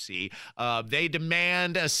it, you see. They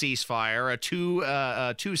demand a ceasefire, a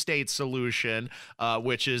two-state solution,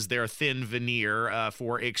 which is their thin veneer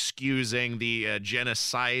for excusing the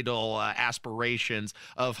genocidal aspirations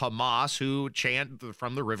of Hamas, who chant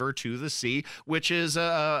from the river to the sea, which is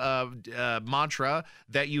a mantra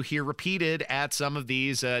that you hear repeated at some of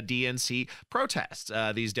these DNC protests,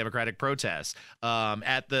 these Democratic protests.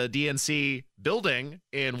 At the DNC building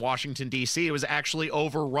in Washington, D.C., it was actually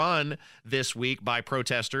overrun this week by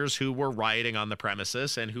protesters who were rioting on the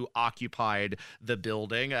premises and who occupied the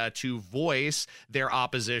building to voice their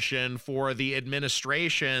opposition for the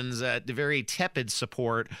administration's very tepid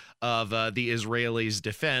support of the Israelis'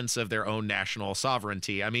 defense of their own national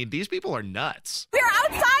sovereignty. I mean, these people are nuts. We're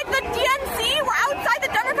outside the DNC. We're outside the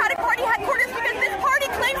Democratic Party headquarters because this party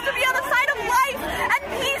claims to be on the side of life and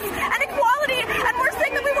peace and equality. And we're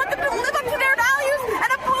saying that we want them to live up to their values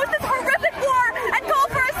and oppose this horrific war and call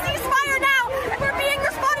for a ceasefire now.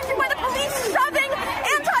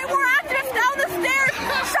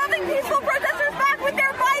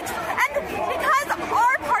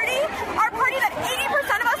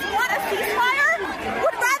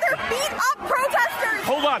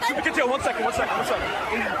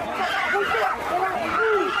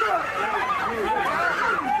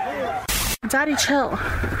 Daddy, chill.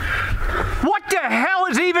 What the hell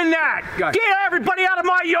is even that? Get everybody out of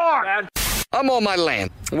my yard! I'm on my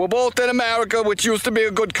land. We're both in America, which used to be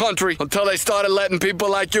a good country, until they started letting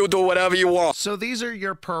people like you do whatever you want. So these are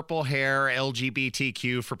your purple hair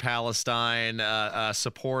LGBTQ for Palestine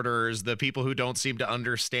supporters, the people who don't seem to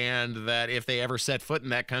understand that if they ever set foot in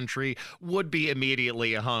that country, would be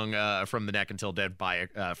immediately hung from the neck until dead by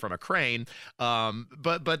from a crane.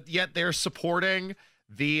 But yet they're supporting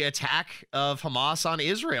the attack of Hamas on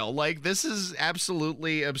Israel. Like, this is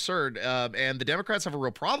absolutely absurd. And the Democrats have a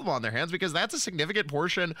real problem on their hands because that's a significant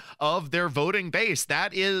portion of their voting base.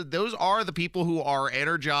 Those are the people who are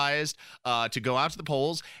energized to go out to the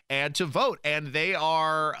polls and to vote. And they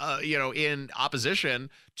are, in opposition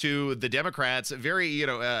to the Democrats,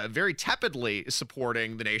 very tepidly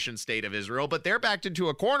supporting the nation state of Israel, but they're backed into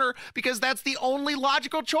a corner because that's the only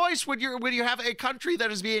logical choice when you have a country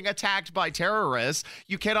that is being attacked by terrorists.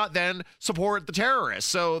 You cannot then support the terrorists.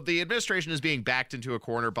 So the administration is being backed into a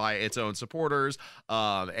corner by its own supporters,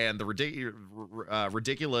 and the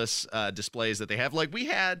ridiculous displays that they have, like we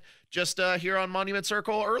had just here on Monument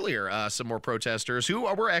Circle earlier, some more protesters who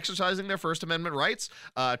were exercising their First Amendment rights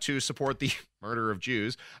to support the murder of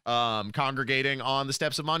Jews, congregating on the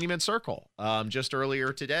steps of Monument Circle just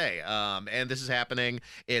earlier today. And this is happening.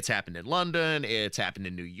 It's happened in London. It's happened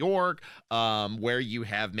in New York, where you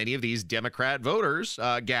have many of these Democrat voters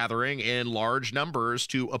gathering in large numbers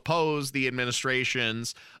to oppose the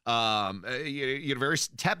administration's very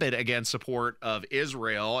tepid against support of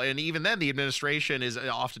Israel. And even then, the administration is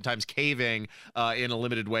oftentimes caving in a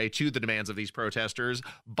limited way to the demands of these protesters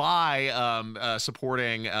by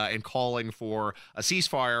supporting and calling for a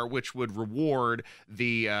ceasefire, which would reward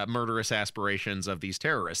the murderous aspirations of these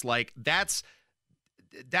terrorists. Like, that's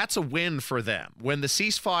a win for them. When the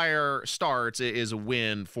ceasefire starts, it is a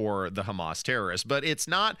win for the Hamas terrorists. But it's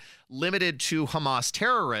not limited to Hamas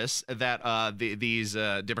terrorists that these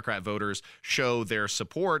Democrat voters show their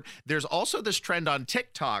support. There's also this trend on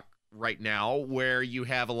TikTok right now where you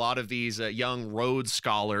have a lot of these young Rhodes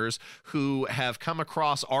scholars who have come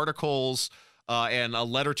across articles and a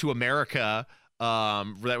letter to America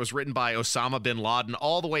that was written by Osama bin Laden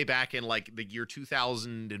all the way back in like the year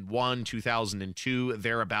 2001, 2002,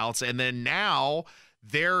 thereabouts. And then now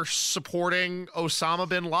they're supporting Osama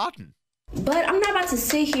bin Laden. But I'm not about to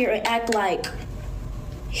sit here and act like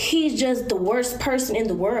he's just the worst person in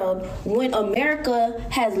the world when America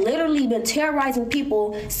has literally been terrorizing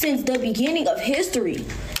people since the beginning of history.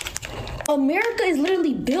 America is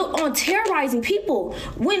literally built on terrorizing people.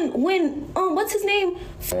 When what's his name?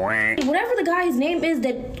 Whatever the guy's name is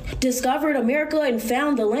that discovered America and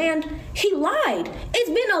found the land, he lied. It's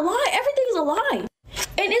been a lie. Everything's a lie.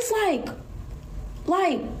 And it's like,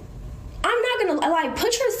 I'm not gonna, like,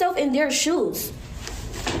 put yourself in their shoes.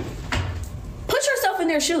 Put yourself in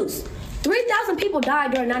their shoes. 3,000 people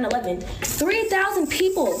died during 9/11. 3,000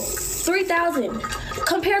 people. 3,000.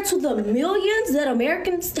 Compared to the millions that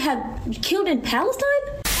Americans have killed in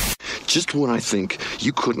Palestine? Just when I think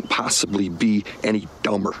you couldn't possibly be any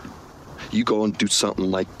dumber, you go and do something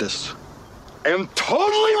like this. And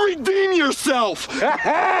totally redeem yourself.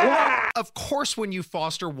 Of course, when you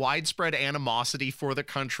foster widespread animosity for the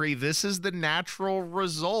country, this is the natural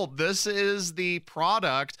result. This is the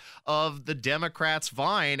product of the Democrats'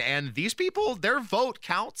 vine. And these people, their vote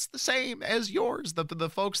counts the same as yours. The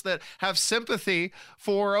folks that have sympathy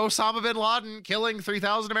for Osama bin Laden killing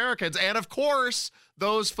 3,000 Americans. And of course,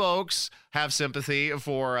 those folks have sympathy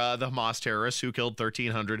for the Hamas terrorists who killed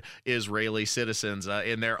 1,300 Israeli citizens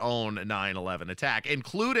in their own 9/11 attack,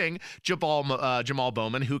 including Jamal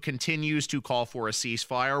Bowman, who continues to call for a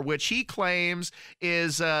ceasefire, which he claims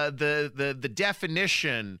is the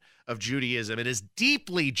definition of Judaism. It is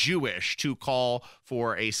deeply Jewish to call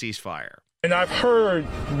for a ceasefire. And I've heard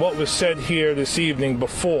what was said here this evening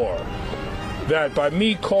before, that by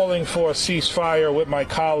me calling for a ceasefire with my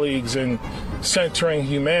colleagues and centering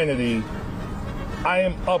humanity, I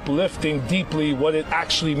am uplifting deeply what it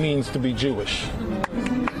actually means to be Jewish.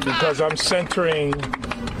 Because I'm centering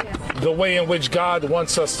the way in which God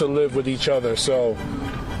wants us to live with each other. So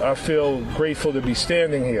I feel grateful to be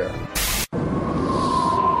standing here.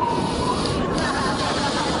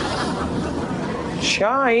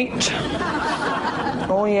 Shite.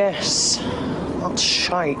 Oh yes, that's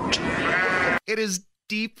shite. It is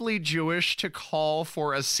deeply Jewish to call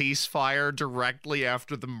for a ceasefire directly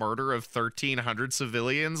after the murder of 1,300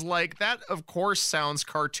 civilians. Like, that, of course, sounds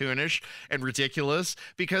cartoonish and ridiculous,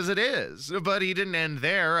 because it is. But he didn't end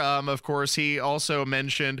there. Of course, he also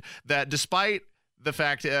mentioned that despite the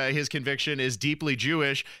fact his conviction is deeply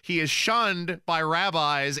Jewish, he is shunned by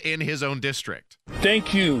rabbis in his own district.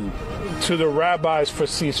 Thank you to the rabbis for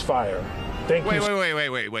ceasefire. Thank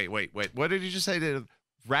you. Wait. What did you just say?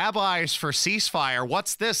 Rabbis for ceasefire?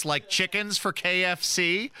 What's this? Like chickens for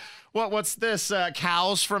KFC? What's this?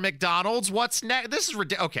 Cows for McDonald's? What's next? This is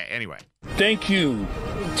ridiculous. Okay, anyway. Thank you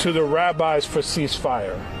to the rabbis for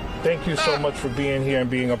ceasefire. Thank you so much for being here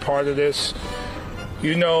and being a part of this.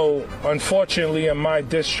 You know, unfortunately in my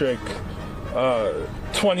district,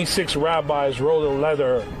 26 rabbis wrote a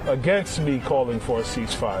letter against me calling for a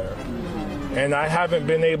ceasefire. And I haven't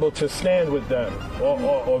been able to stand with them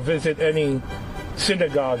or visit any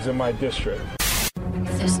synagogues in my district.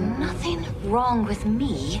 If there's nothing wrong with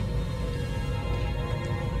me,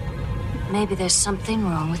 maybe there's something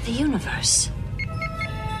wrong with the universe.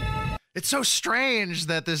 It's so strange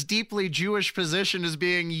that this deeply Jewish position is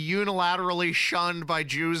being unilaterally shunned by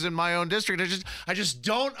Jews in my own district. I just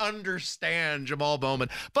don't understand Jamal Bowman.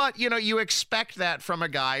 But, you know, you expect that from a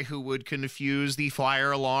guy who would confuse the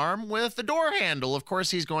fire alarm with the door handle. Of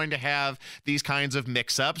course, he's going to have these kinds of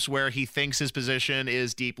mix-ups where he thinks his position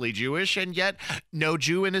is deeply Jewish, and yet no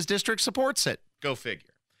Jew in his district supports it. Go figure.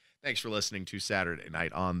 Thanks for listening to Saturday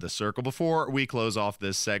Night on The Circle. Before we close off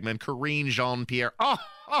this segment, Karine Jean-Pierre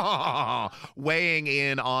weighing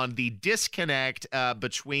in on the disconnect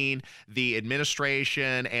between the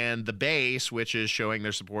administration and the base, which is showing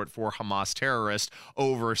their support for Hamas terrorists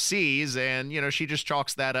overseas. And, you know, she just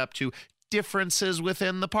chalks that up to differences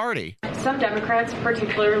within the party. Some Democrats,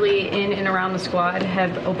 particularly in and around the squad,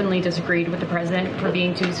 have openly disagreed with the president for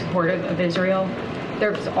being too supportive of Israel.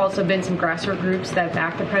 There's also been some grassroots groups that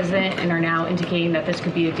back the president and are now indicating that this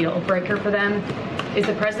could be a deal breaker for them. Is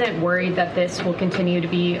the president worried that this will continue to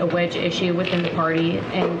be a wedge issue within the party?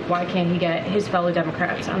 And why can't he get his fellow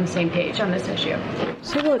Democrats on the same page on this issue?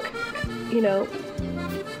 So look, you know,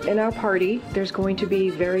 in our party, there's going to be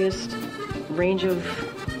various range of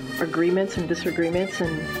agreements and disagreements,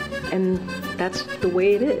 and that's the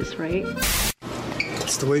way it is, right?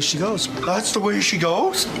 That's the way she goes. That's the way she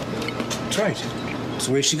goes? That's right. It's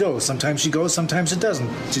the way she goes. Sometimes she goes, sometimes it doesn't.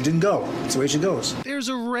 She didn't go. It's the way she goes. There's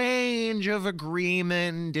a range of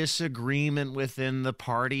agreement and disagreement within the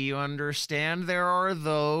party, you understand. There are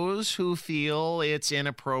those who feel it's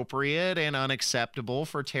inappropriate and unacceptable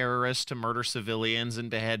for terrorists to murder civilians and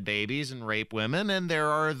behead babies and rape women, and there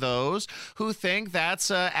are those who think that's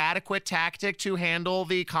an adequate tactic to handle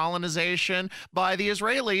the colonization by the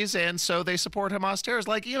Israelis, and so they support Hamas terrorists.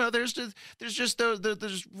 Like, you know, there's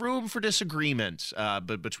room for disagreement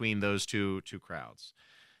but between those two crowds.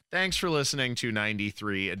 Thanks for listening to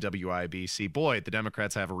 93 at WIBC. Boy, the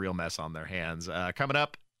Democrats have a real mess on their hands coming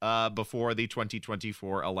up before the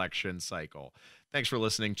 2024 election cycle. Thanks for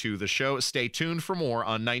listening to the show. Stay tuned for more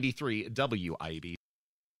on 93 WIBC.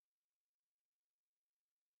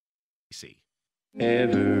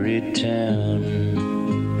 Every town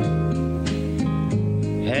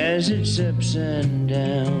has its ups and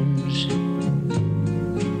downs.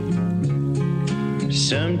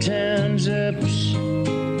 Sometimes ups.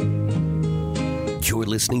 You're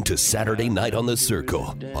listening to Saturday Night on the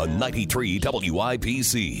Circle on 93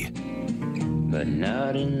 WIBC. But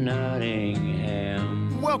not in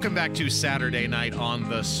Nottingham. Welcome back to Saturday Night on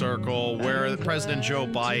the Circle, where President Joe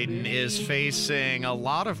Biden is facing a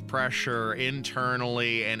lot of pressure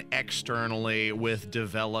internally and externally with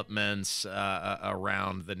developments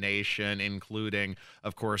around the nation, including,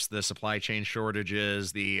 of course, the supply chain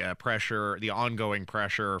shortages, the ongoing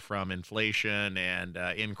pressure from inflation and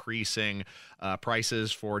increasing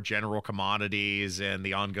prices for general commodities, and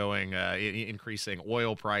the ongoing increasing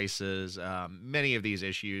oil prices, many of these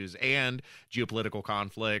issues, and geopolitical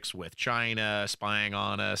conflicts with China spying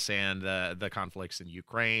on us, and the conflicts in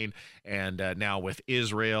Ukraine, and now with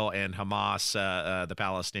Israel and Hamas, the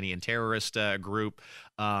Palestinian terrorist group.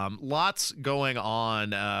 Lots going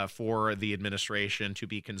on for the administration to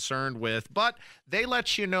be concerned with, but they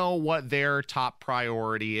let you know what their top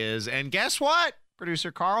priority is. And guess what,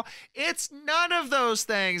 Producer Carl? It's none of those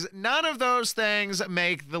things. None of those things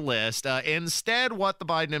make the list. Instead, what the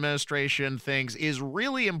Biden administration thinks is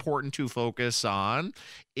really important to focus on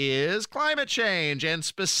is climate change, and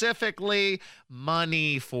specifically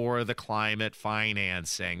money for the climate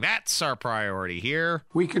financing. That's our priority here.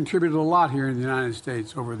 We contributed a lot here in the United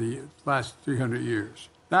States over the last 300 years.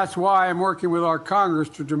 That's why I'm working with our Congress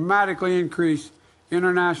to dramatically increase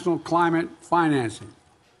international climate financing.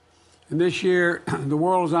 And this year, the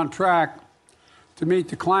world is on track to meet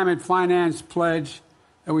the climate finance pledge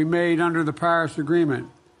that we made under the Paris Agreement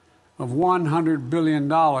of $100 billion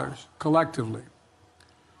collectively.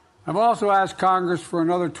 I've also asked Congress for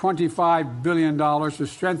another $25 billion to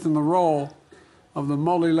strengthen the role of the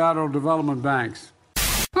multilateral development banks.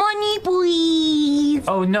 Money, please.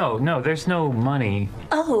 Oh, no, there's no money.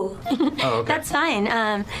 Oh, okay. That's fine.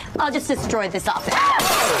 I'll just destroy this office.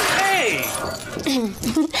 Hey!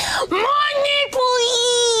 Money,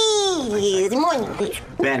 please! Money, please.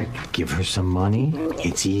 Ben, give her some money.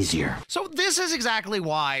 It's easier. So this is exactly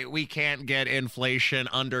why we can't get inflation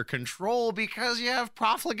under control, because you have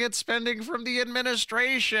profligate spending from the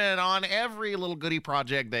administration on every little goody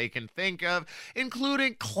project they can think of,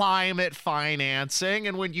 including climate financing.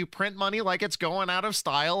 And when you print money like it's going out of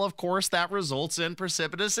style, of course, that results in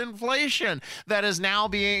precipitous inflation that is now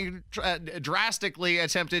being drastically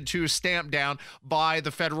attempted to stamp down by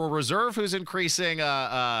the Federal Reserve, who's increasing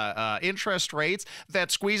interest rates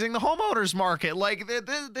that's squeezing the homeowners market. Like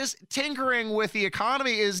this tinkering with the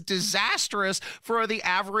economy is disastrous for the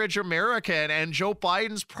average American, and Joe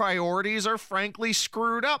Biden's priorities are frankly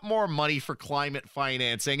screwed up. More money for climate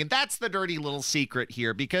financing, and that's the dirty little secret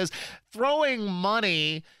here, because throwing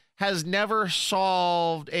money has never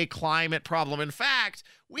solved a climate problem. In fact,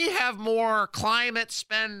 we have more climate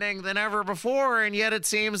spending than ever before, and yet it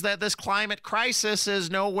seems that this climate crisis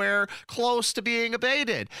is nowhere close to being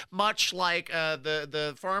abated, much like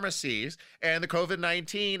the pharmacies and the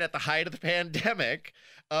COVID-19 at the height of the pandemic,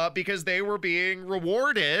 because they were being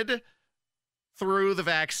rewarded through the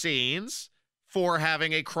vaccines for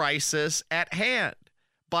having a crisis at hand.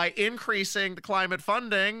 By increasing the climate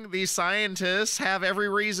funding, these scientists have every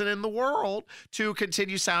reason in the world to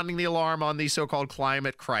continue sounding the alarm on the so-called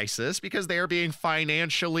climate crisis, because they are being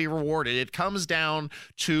financially rewarded. It comes down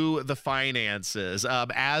to the finances,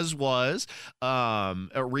 as was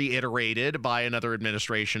reiterated by another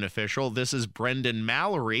administration official. This is Brendan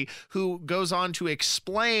Mallory, who goes on to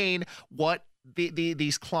explain what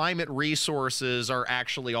these climate resources are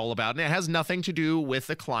actually all about. And it has nothing to do with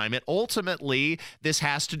the climate. Ultimately, this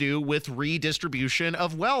has to do with redistribution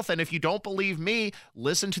of wealth. And if you don't believe me,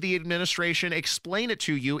 listen to the administration explain it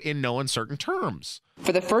to you in no uncertain terms.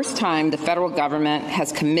 For the first time, the federal government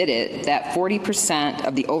has committed that 40%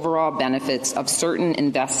 of the overall benefits of certain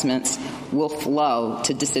investments will flow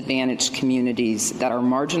to disadvantaged communities that are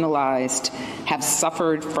marginalized, have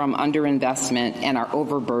suffered from underinvestment, and are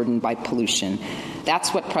overburdened by pollution.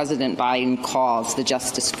 That's what President Biden calls the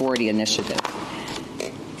Justice 40 initiative.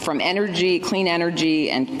 From energy, clean energy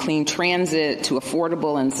and clean transit, to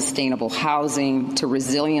affordable and sustainable housing, to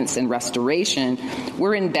resilience and restoration,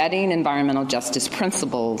 we're embedding environmental justice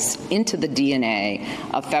principles into the DNA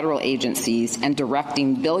of federal agencies and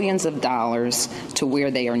directing billions of dollars to where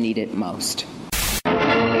they are needed most.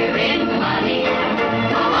 We're in money.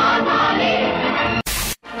 Come on, money.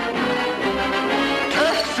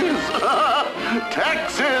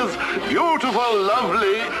 Taxes! Beautiful,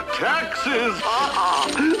 lovely taxes!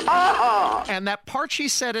 And that part she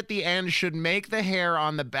said at the end should make the hair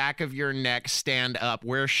on the back of your neck stand up,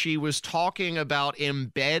 where she was talking about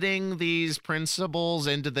embedding these principles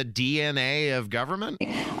into the DNA of government.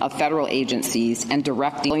 Of federal agencies and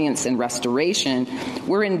directing resilience and restoration,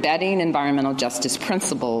 we're embedding environmental justice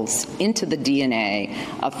principles into the DNA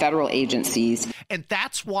of federal agencies. And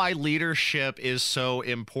that's why leadership is so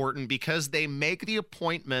important, because they make the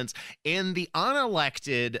appointments in the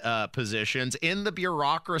unelected positions in the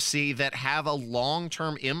bureaucracy that have a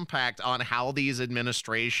long-term impact on how these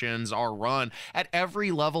administrations are run at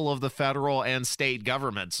every level of the federal and state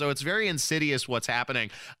government. So it's very insidious what's happening,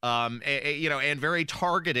 and very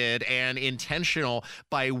targeted and intentional.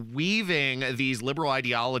 By weaving these liberal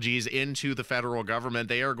ideologies into the federal government,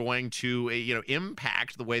 they are going to,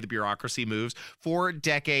 impact the way the bureaucracy moves for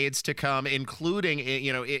decades to come, including,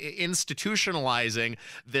 institutionalizing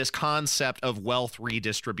this concept of wealth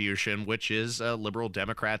redistribution, which is a liberal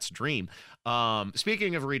Democrat's dream.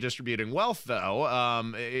 Speaking of redistributing wealth, though,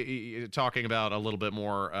 talking about a little bit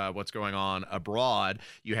more what's going on abroad,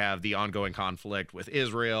 you have the ongoing conflict with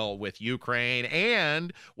Israel, with Ukraine,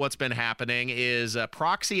 and what's been happening is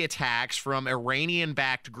proxy attacks from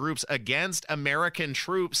Iranian-backed groups against American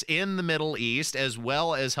troops in the Middle East, as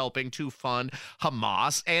well as helping to fund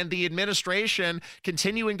Hamas, and the administration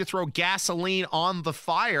continuing to throw gasoline on the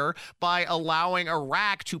fire by allowing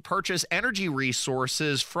Iraq to purchase energy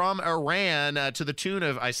resources from Iran to the tune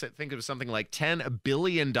of, I think it was something like $10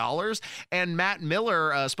 billion. And Matt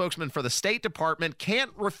Miller, spokesman for the State Department,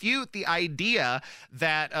 can't refute the idea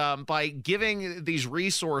that by giving these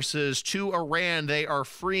resources to Iran, they are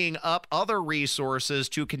freeing up other resources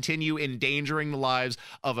to continue endangering the lives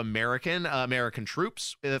of American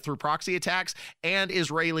troops through proxy attacks and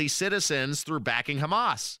Israeli citizens through backing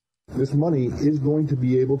Hamas. This money is going to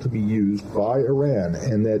be able to be used by Iran,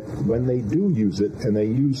 and that when they do use it, and they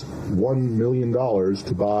use $1 million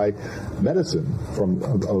to buy medicine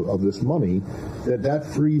of this money, that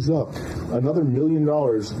frees up another $1 million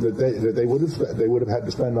that they would have had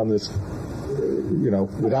to spend on this,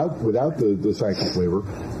 without the sanctions waiver.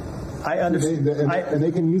 I understand, and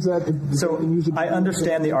they can use that. I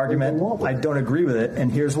understand the argument. I don't agree with it,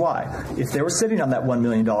 and here's why. If they were sitting on that $1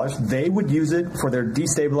 million, they would use it for their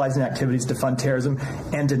destabilizing activities to fund terrorism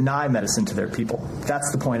and deny medicine to their people.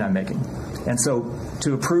 That's the point I'm making. And so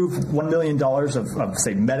to approve $1 million of,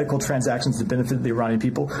 say, medical transactions to benefit the Iranian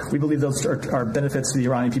people, we believe those are benefits to the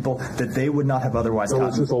Iranian people that they would not have otherwise gotten. So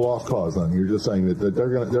it's just a lost cause, then? You're just saying that they're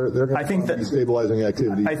going to destabilizing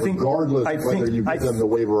activities regardless of whether you give them the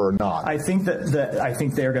waiver or not. I think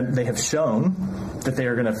they have shown that they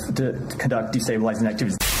are going to conduct destabilizing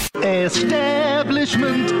activities.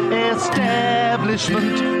 Establishment,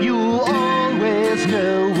 you always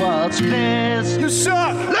know what's best. You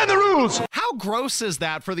suck! Learn the rules! How gross is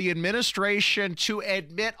that for the administration to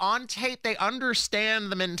admit on tape they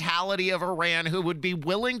understand the mentality of Iran, who would be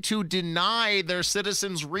willing to deny their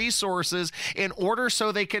citizens resources in order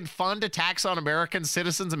so they can fund attacks on American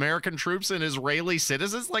citizens, American troops, and Israeli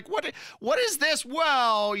citizens? Like, what is this?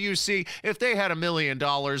 Well, you see, if they had $1 million,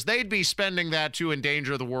 they'd be spending that to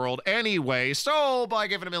endanger the world anyway. So by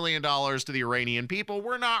giving $1 million to the Iranian people,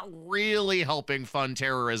 we're not really helping fund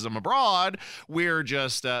terrorism abroad. We're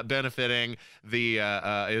just benefiting the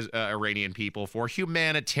Iranian people for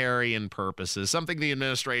humanitarian purposes, something the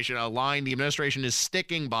administration is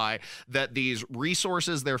sticking by, that these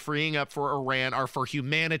resources they're freeing up for Iran are for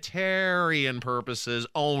humanitarian purposes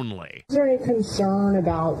only. Is there any concern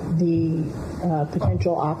about the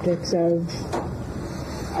potential optics of,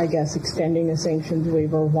 I guess, extending a sanctions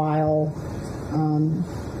waiver while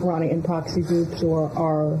Iranian proxy groups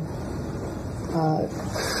are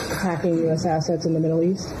attacking U.S. assets in the Middle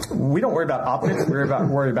East? We don't worry about optics. We're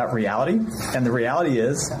worried about reality. And the reality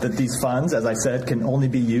is that these funds, as I said, can only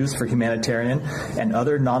be used for humanitarian and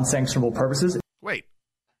other non-sanctionable purposes. Wait,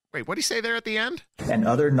 what do you say there at the end? And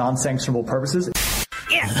other non-sanctionable purposes.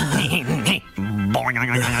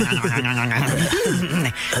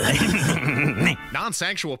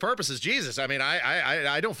 Non-sanctual purposes, Jesus. I mean,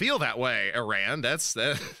 I don't feel that way, Iran.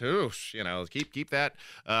 Keep that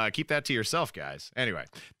to yourself, guys. Anyway,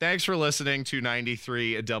 thanks for listening to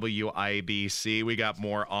 93 WIBC. We got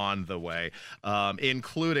more on the way,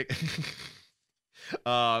 including.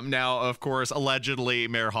 Now, of course, allegedly,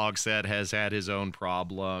 Mayor Hogsett has had his own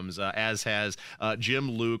problems, as has Jim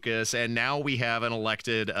Lucas, and now we have an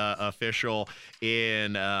elected official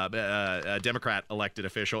a Democrat elected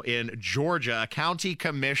official in Georgia, a county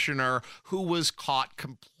commissioner who was caught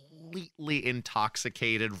completely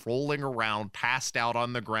intoxicated, rolling around, passed out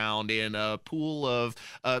on the ground in a pool of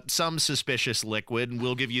some suspicious liquid, and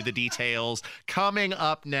we'll give you the details coming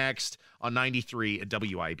up next on 93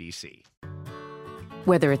 WIBC.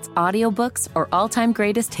 Whether it's audiobooks or all-time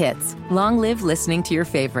greatest hits, long live listening to your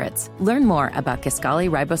favorites. Learn more about Kisqali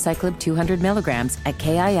Ribociclib 200 milligrams at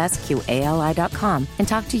KISQALI.com and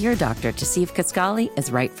talk to your doctor to see if Kisqali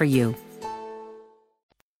is right for you.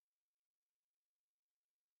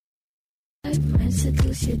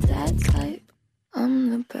 Seduce your dad type. I'm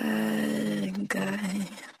the bad guy.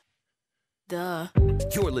 Duh.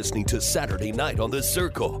 You're listening to Saturday Night on the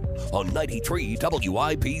Circle on 93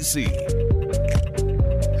 WIBC.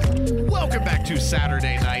 Welcome back to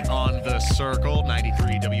Saturday Night on the Circle,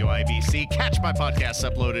 93 WIBC. Catch my podcasts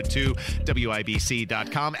uploaded to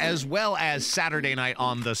WIBC.com, as well as Saturday Night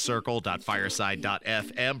on the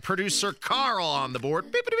Circle.fireside.fm. Producer Carl on the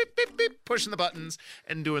board, beep, beep, beep, beep, pushing the buttons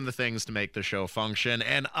and doing the things to make the show function.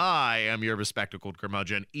 And I am your bespectacled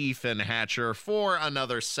curmudgeon, Ethan Hatcher, for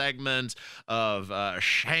another segment of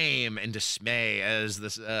shame and dismay as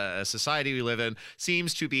this society we live in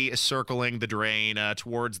seems to be circling the drain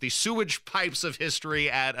towards the sewage pipes of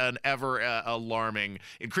history at an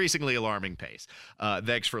increasingly alarming pace.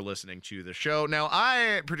 Thanks for listening to the show. Now,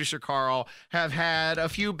 I, Producer Carl, have had a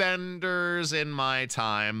few benders in my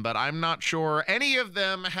time, but I'm not sure any of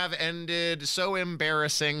them have ended so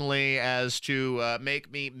embarrassingly as to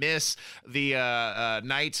make me miss the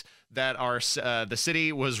night that the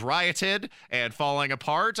city was rioted and falling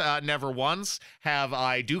apart. Never once have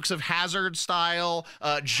I Dukes of Hazzard style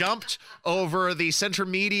jumped over the center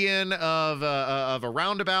median of a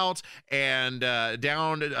roundabout and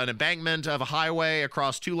down an embankment of a highway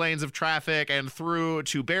across 2 lanes of traffic and through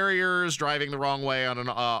 2 barriers, driving the wrong way on an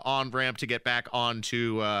on-ramp to get back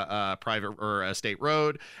onto a private or a state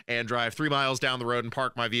road, and drive 3 miles down the road and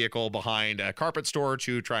park my vehicle behind a carpet store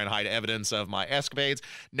to try and hide evidence of my escapades.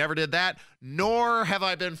 Never did did that, nor have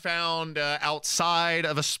I been found outside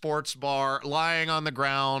of a sports bar lying on the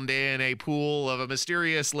ground in a pool of a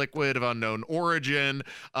mysterious liquid of unknown origin.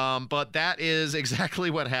 But that is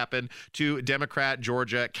exactly what happened to Democrat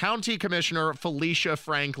Georgia County Commissioner Felicia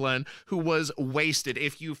Franklin, who was wasted.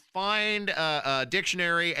 If you find a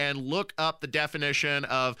dictionary and look up the definition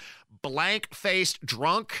of blank-faced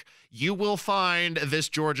drunk, you will find this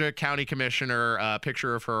Georgia County Commissioner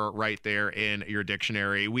picture of her right there in your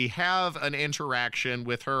dictionary. We have an interaction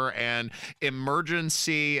with her and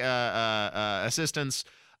emergency assistance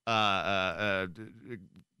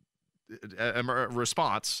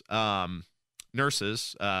response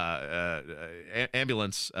nurses,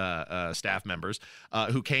 ambulance staff members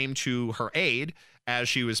who came to her aid as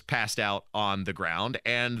she was passed out on the ground,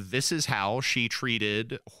 and this is how she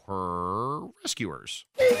treated her rescuers.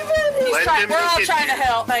 We're all trying to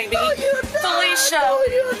help, baby. Felicia,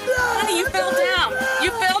 honey, you fell down.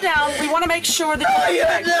 You fell down. We want to make sure that you're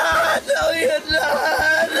okay. No, you're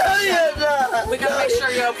not. No, you're not. We gotta make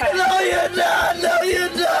sure you're okay. No, you're not. No,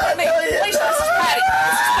 you're not. Felicia, this is Patty.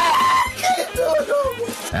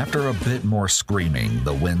 After a bit more screaming,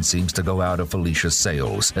 the wind seems to go out of Felicia's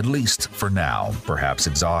sails, at least for now. Perhaps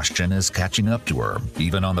exhaustion is catching up to her.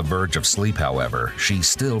 Even on the verge of sleep, however, she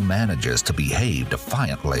still manages to behave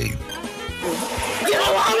defiantly. Get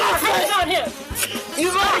him out my face! On him.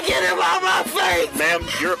 You gotta get him out my face! Ma'am,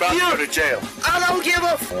 you're about to go to jail. I don't give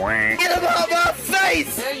a Get him out my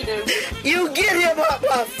face! Yeah, you do. You get him out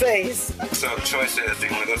my face! So the choice is, do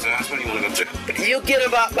you want to go to the hospital or you want to go to jail? You get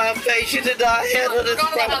him out my face. You did not handle this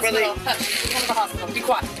properly. Go to the hospital. Be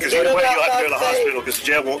quiet. There's no way you have to go to the hospital because the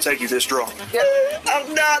jail won't take you this drunk.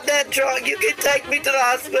 I'm not that drunk. You can take me to the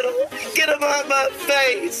hospital. Get him out my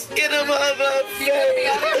face. Get him out my face.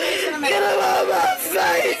 Get him out my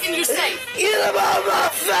face. And you're safe. Get him out my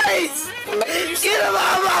face. Get him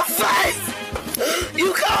out my face.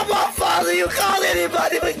 You call my father. You call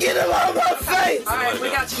anybody, but get him out my face. All right, we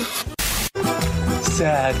got you.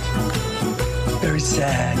 Sad. Very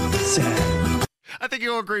sad. Sad. I think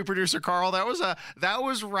you'll agree, producer Carl. That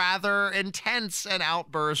was rather intense an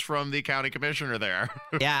outburst from the county commissioner there.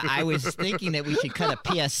 Yeah, I was thinking that we should cut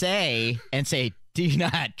a PSA and say, do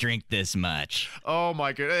not drink this much. Oh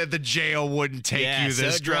my goodness, the jail wouldn't take you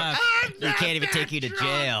this drunk. They can't even take you to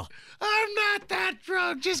jail. I'm not that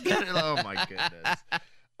drunk. Just get it. Oh my goodness.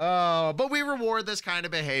 But we reward this kind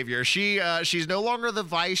of behavior. She's no longer the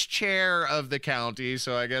vice chair of the county,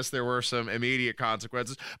 so I guess there were some immediate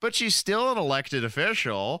consequences. But she's still an elected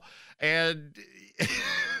official, and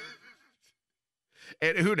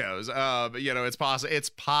and who knows? It's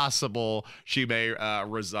possible she may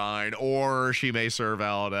resign, or she may serve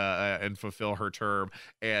out and fulfill her term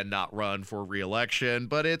and not run for re-election.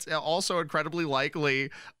 But it's also incredibly likely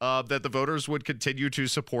that the voters would continue to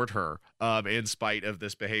support her in spite of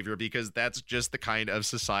this behavior, because that's just the kind of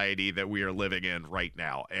society that we are living in right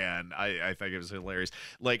now. And I think it was hilarious.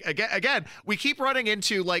 Like again, we keep running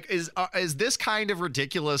into like, is this kind of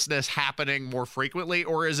ridiculousness happening more frequently,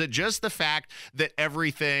 or is it just the fact that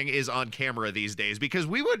everything is on camera these days? Because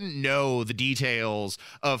we wouldn't know the details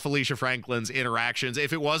of Felicia Franklin's interactions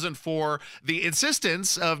if it wasn't for the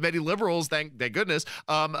insistence of many liberals, thank goodness,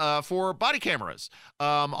 for body cameras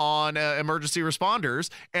on emergency responders.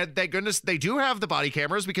 And thank goodness they do have the body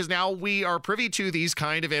cameras, because now we are privy to these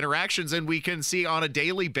kind of interactions, and we can see on a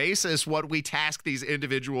daily basis what we task these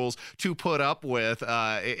individuals to put up with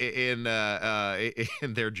in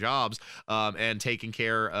their jobs and taking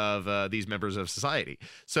care of these members of society.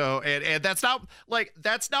 So, and that's not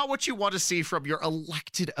what you want to see from your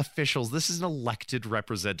elected officials. This is an elected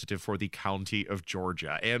representative for the county of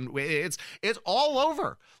Georgia, and it's all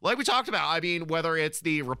over. Like we talked about, I mean, whether it's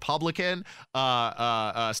the Republican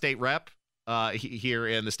state rep here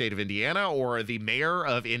in the state of Indiana, or the mayor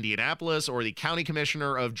of Indianapolis, or the county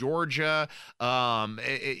commissioner of Georgia,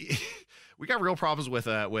 we got real problems with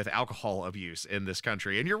alcohol abuse in this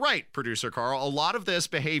country. And you're right, producer Carl. A lot of this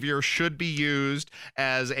behavior should be used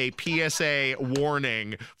as a PSA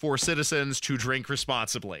warning for citizens to drink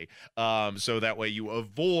responsibly. So that way you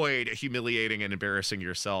avoid humiliating and embarrassing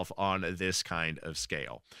yourself on this kind of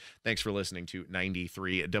scale. Thanks for listening to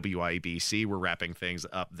 93 WIBC. We're wrapping things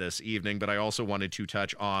up this evening, but I also wanted to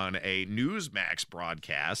touch on a Newsmax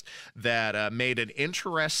broadcast that made an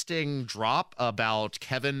interesting drop about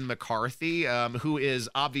Kevin McCarthy, who is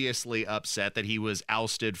obviously upset that he was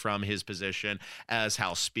ousted from his position as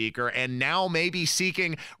House Speaker, and now may be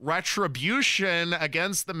seeking retribution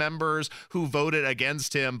against the members who voted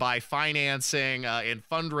against him by financing and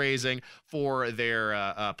fundraising for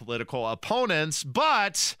their political opponents.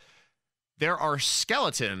 But there are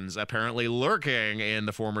skeletons apparently lurking in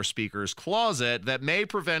the former speaker's closet that may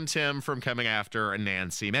prevent him from coming after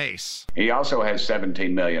Nancy Mace. He also has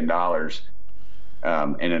 $17 million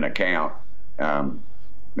in an account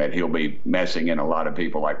that he'll be messing in a lot of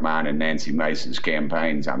people like mine and Nancy Mace's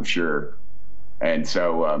campaigns, I'm sure. And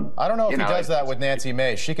so I don't know if he does that with Nancy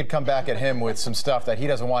Mace. She could come back at him with some stuff that he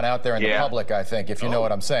doesn't want out there in the public, I think, if you know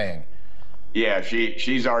what I'm saying. Yeah,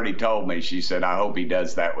 she's already told me. She said, I hope he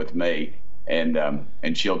does that with me, and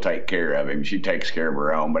she'll take care of him. She takes care of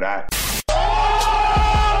her own, but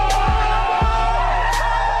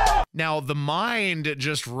Now, the mind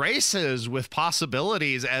just races with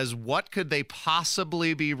possibilities as what could they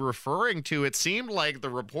possibly be referring to. It seemed like the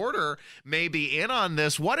reporter may be in on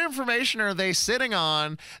this. What information are they sitting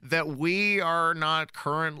on that we are not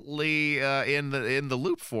currently in the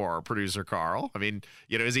loop for, producer Carl? I mean,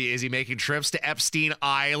 is he making trips to Epstein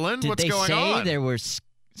Island? What's going on? Did they say there were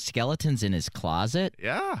skeletons in his closet?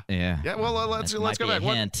 Yeah. Yeah. Well, let's go back.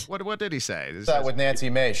 What did he say? That with Nancy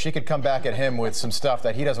Mace, she could come back at him with some stuff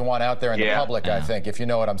that he doesn't want out there in the public, I think, if you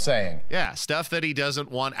know what I'm saying. Yeah, stuff that he doesn't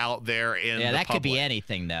want out there in the that public. could be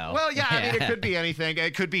anything, though. Well, yeah, I mean, it could be anything.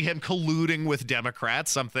 It could be him colluding with Democrats,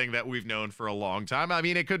 something that we've known for a long time. I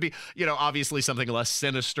mean, it could be, obviously something less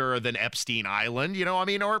sinister than Epstein Island,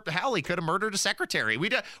 or hell, he could have murdered a secretary.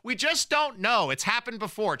 We just don't know. It's happened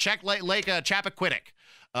before. Check Lake Chappaquiddick.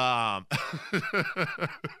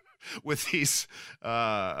 With these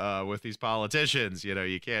politicians,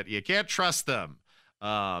 you can't trust them.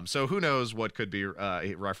 So who knows what could be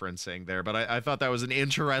referencing there, but I thought that was an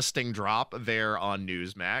interesting drop there on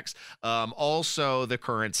Newsmax. Also, the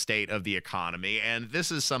current state of the economy, and this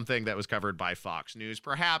is something that was covered by Fox News,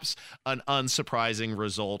 perhaps an unsurprising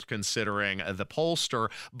result considering the pollster,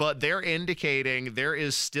 but they're indicating there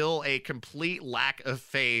is still a complete lack of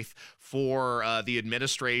faith for the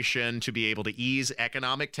administration to be able to ease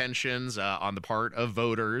economic tensions on the part of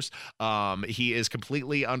voters. He is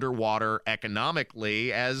completely underwater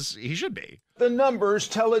economically, as he should be. The numbers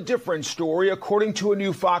tell a different story, according to a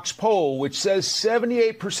new Fox poll, which says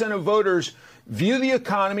 78% of voters view the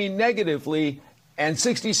economy negatively, and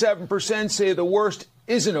 67% say the worst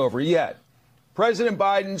isn't over yet. President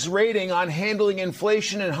Biden's rating on handling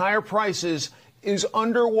inflation and higher prices is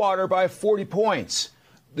underwater by 40 points.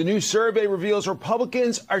 The new survey reveals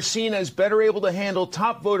Republicans are seen as better able to handle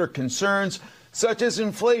top voter concerns, such as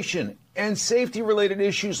inflation and safety-related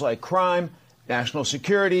issues like crime, national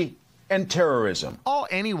security, and terrorism. All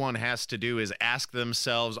anyone has to do is ask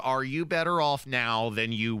themselves, are you better off now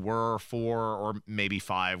than you were 4 or maybe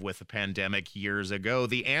 5 with the pandemic years ago?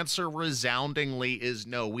 The answer resoundingly is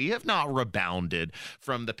no. We have not rebounded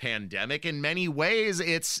from the pandemic. In many ways,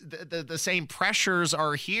 it's the same pressures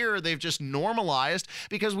are here. They've just normalized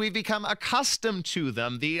because we've become accustomed to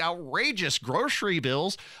them. The outrageous grocery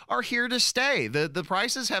bills are here to stay. The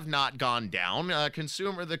prices have not gone down. The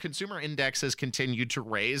consumer index has continued to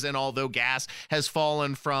raise, and although gas has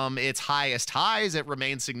fallen from its highest highs, it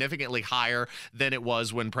remains significantly higher than it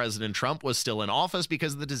was when President Trump was still in office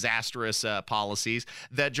because of the disastrous policies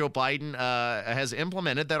that Joe Biden has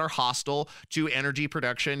implemented that are hostile to energy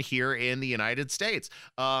production here in the United States.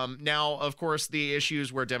 Now, of course, the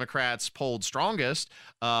issues where Democrats polled strongest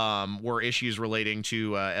were issues relating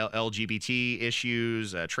to LGBT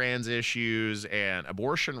issues, trans issues, and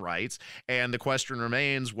abortion rights. And the question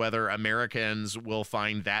remains whether Americans will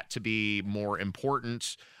find that to be more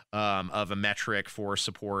important of a metric for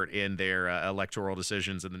support in their electoral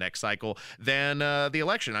decisions in the next cycle than the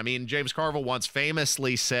election. I mean, James Carville once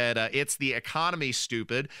famously said, it's the economy,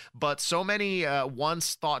 stupid, but so many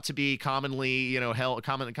once thought to be commonly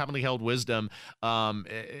held wisdom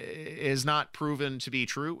is not proven to be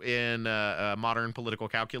true in modern political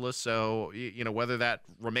calculus. So, whether that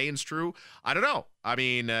remains true, I don't know. I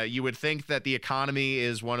mean, you would think that the economy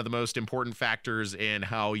is one of the most important factors in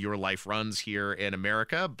how your life runs here in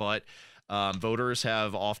America, but voters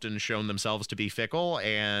have often shown themselves to be fickle,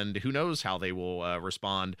 and who knows how they will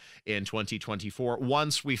respond in 2024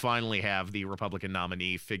 once we finally have the Republican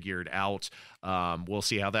nominee figured out. We'll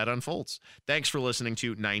see how that unfolds. Thanks for listening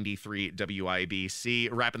to 93 WIBC.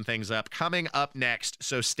 Wrapping things up. Coming up next,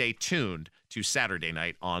 so stay tuned to Saturday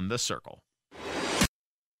Night on The Circle.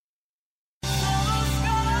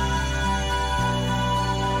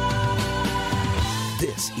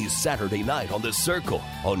 This is Saturday Night on The Circle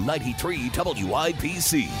on 93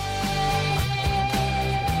 WIBC.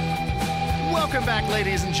 Welcome back,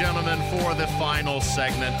 ladies and gentlemen, for the final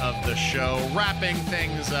segment of the show, wrapping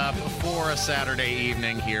things up for a Saturday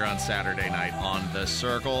evening here on Saturday Night on The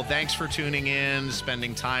Circle. Thanks for tuning in,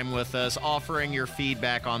 spending time with us, offering your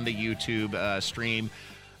feedback on the YouTube stream.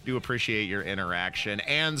 Do appreciate your interaction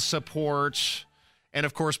and support. And,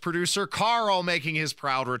 of course, producer Carl making his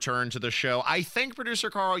proud return to the show. I think, producer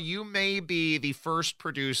Carl, you may be the first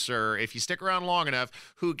producer, if you stick around long enough,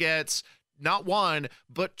 who gets not one,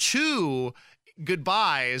 but two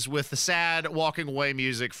goodbyes with the sad walking away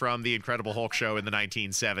music from the Incredible Hulk show in the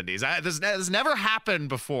 1970s. This has never happened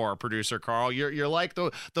before, producer Carl. You're like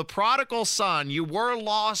the prodigal son. You were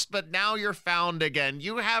lost, but now you're found again.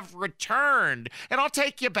 You have returned, and I'll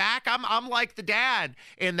take you back. I'm like the dad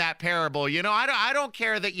in that parable. You know, I don't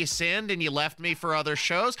care that you sinned and you left me for other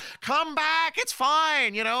shows. Come back. It's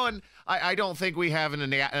fine, you know, and I don't think we have an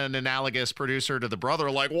analogous producer to the brother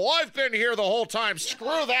like, well, I've been here the whole time.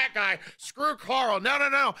 Screw that guy. Screw Carl.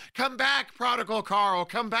 No. Come back, prodigal Carl.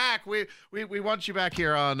 Come back. We want you back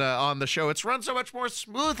here on the show. It's run so much more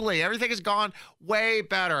smoothly. Everything has gone way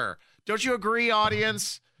better. Don't you agree,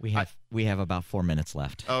 audience? We have about 4 minutes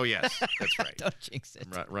left. Oh, yes. That's right. Don't jinx it.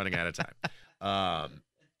 Running out of time.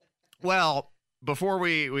 Well, before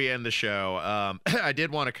we end the show, I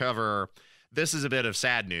did want to cover... This is a bit of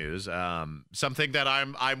sad news. Something that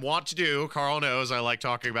I want to do. Carl knows I like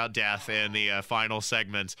talking about death in the final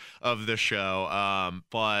segment of the show.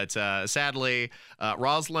 But sadly,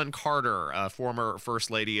 Rosalynn Carter, former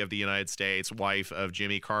First Lady of the United States, wife of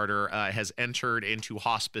Jimmy Carter, has entered into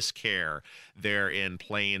hospice care there in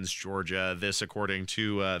Plains, Georgia. This, according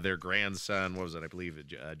to their grandson, what was it? I believe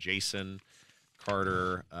Jason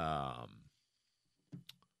Carter.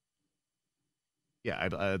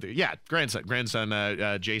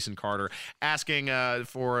 Grandson Jason Carter, asking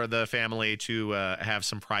for the family to have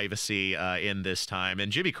some privacy in this time.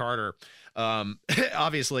 And Jimmy Carter,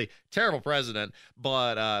 obviously terrible president,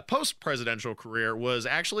 but post-presidential career was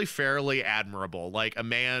actually fairly admirable. Like a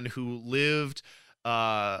man who lived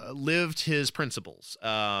his principles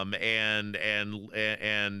and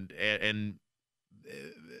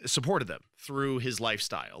supported them through his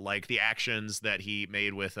lifestyle, like the actions that he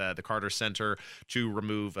made with the Carter Center to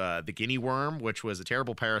remove the guinea worm, which was a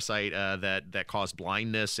terrible parasite that caused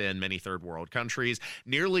blindness in many third world countries,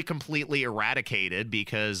 nearly completely eradicated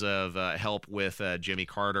because of help with Jimmy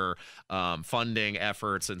Carter funding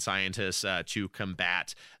efforts and scientists to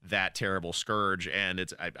combat that terrible scourge. And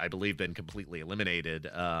it's, I believe, been completely eliminated.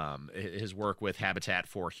 His work with Habitat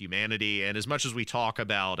for Humanity, and as much as we talk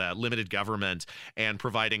about limited government and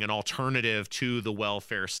providing an alternative to the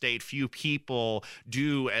welfare state, few people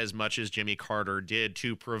do as much as Jimmy Carter did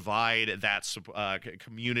to provide that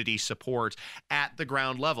community support at the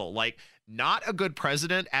ground level. Like, not a good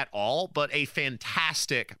president at all, but a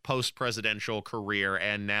fantastic post-presidential career,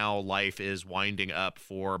 and now life is winding up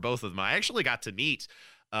for both of them. I actually got to meet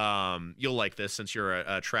you'll like this since you're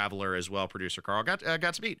a traveler as well, producer Carl. Got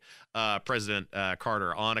to meet President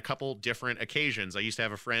Carter on a couple different occasions. I used to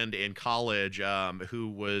have a friend in college who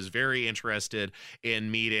was very interested in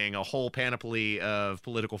meeting a whole panoply of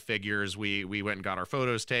political figures. We went and got our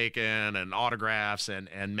photos taken and autographs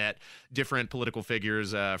and met different political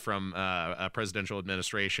figures from presidential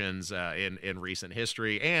administrations in recent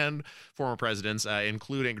history and former presidents,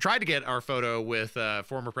 including tried to get our photo with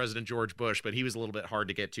former President George Bush, but he was a little bit hard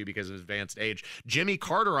to get to because of his advanced age. Jimmy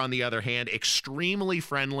Carter, on the other hand, extremely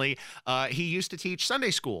friendly. He used to teach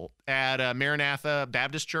Sunday school at Maranatha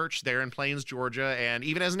Baptist Church there in Plains, Georgia. And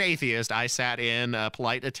even as an atheist, I sat in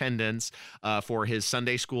polite attendance for his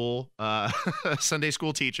Sunday school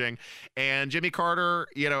teaching. And Jimmy Carter,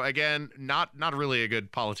 again, not really a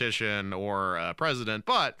good politician or president,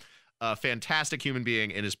 but a fantastic human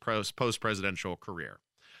being in his post-presidential career.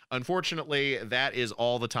 Unfortunately, that is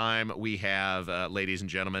all the time we have, ladies and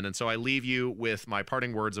gentlemen. And so I leave you with my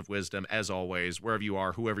parting words of wisdom, as always, wherever you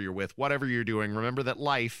are, whoever you're with, whatever you're doing. Remember that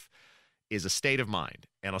life is a state of mind.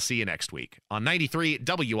 And I'll see you next week on 93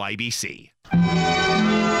 WIBC.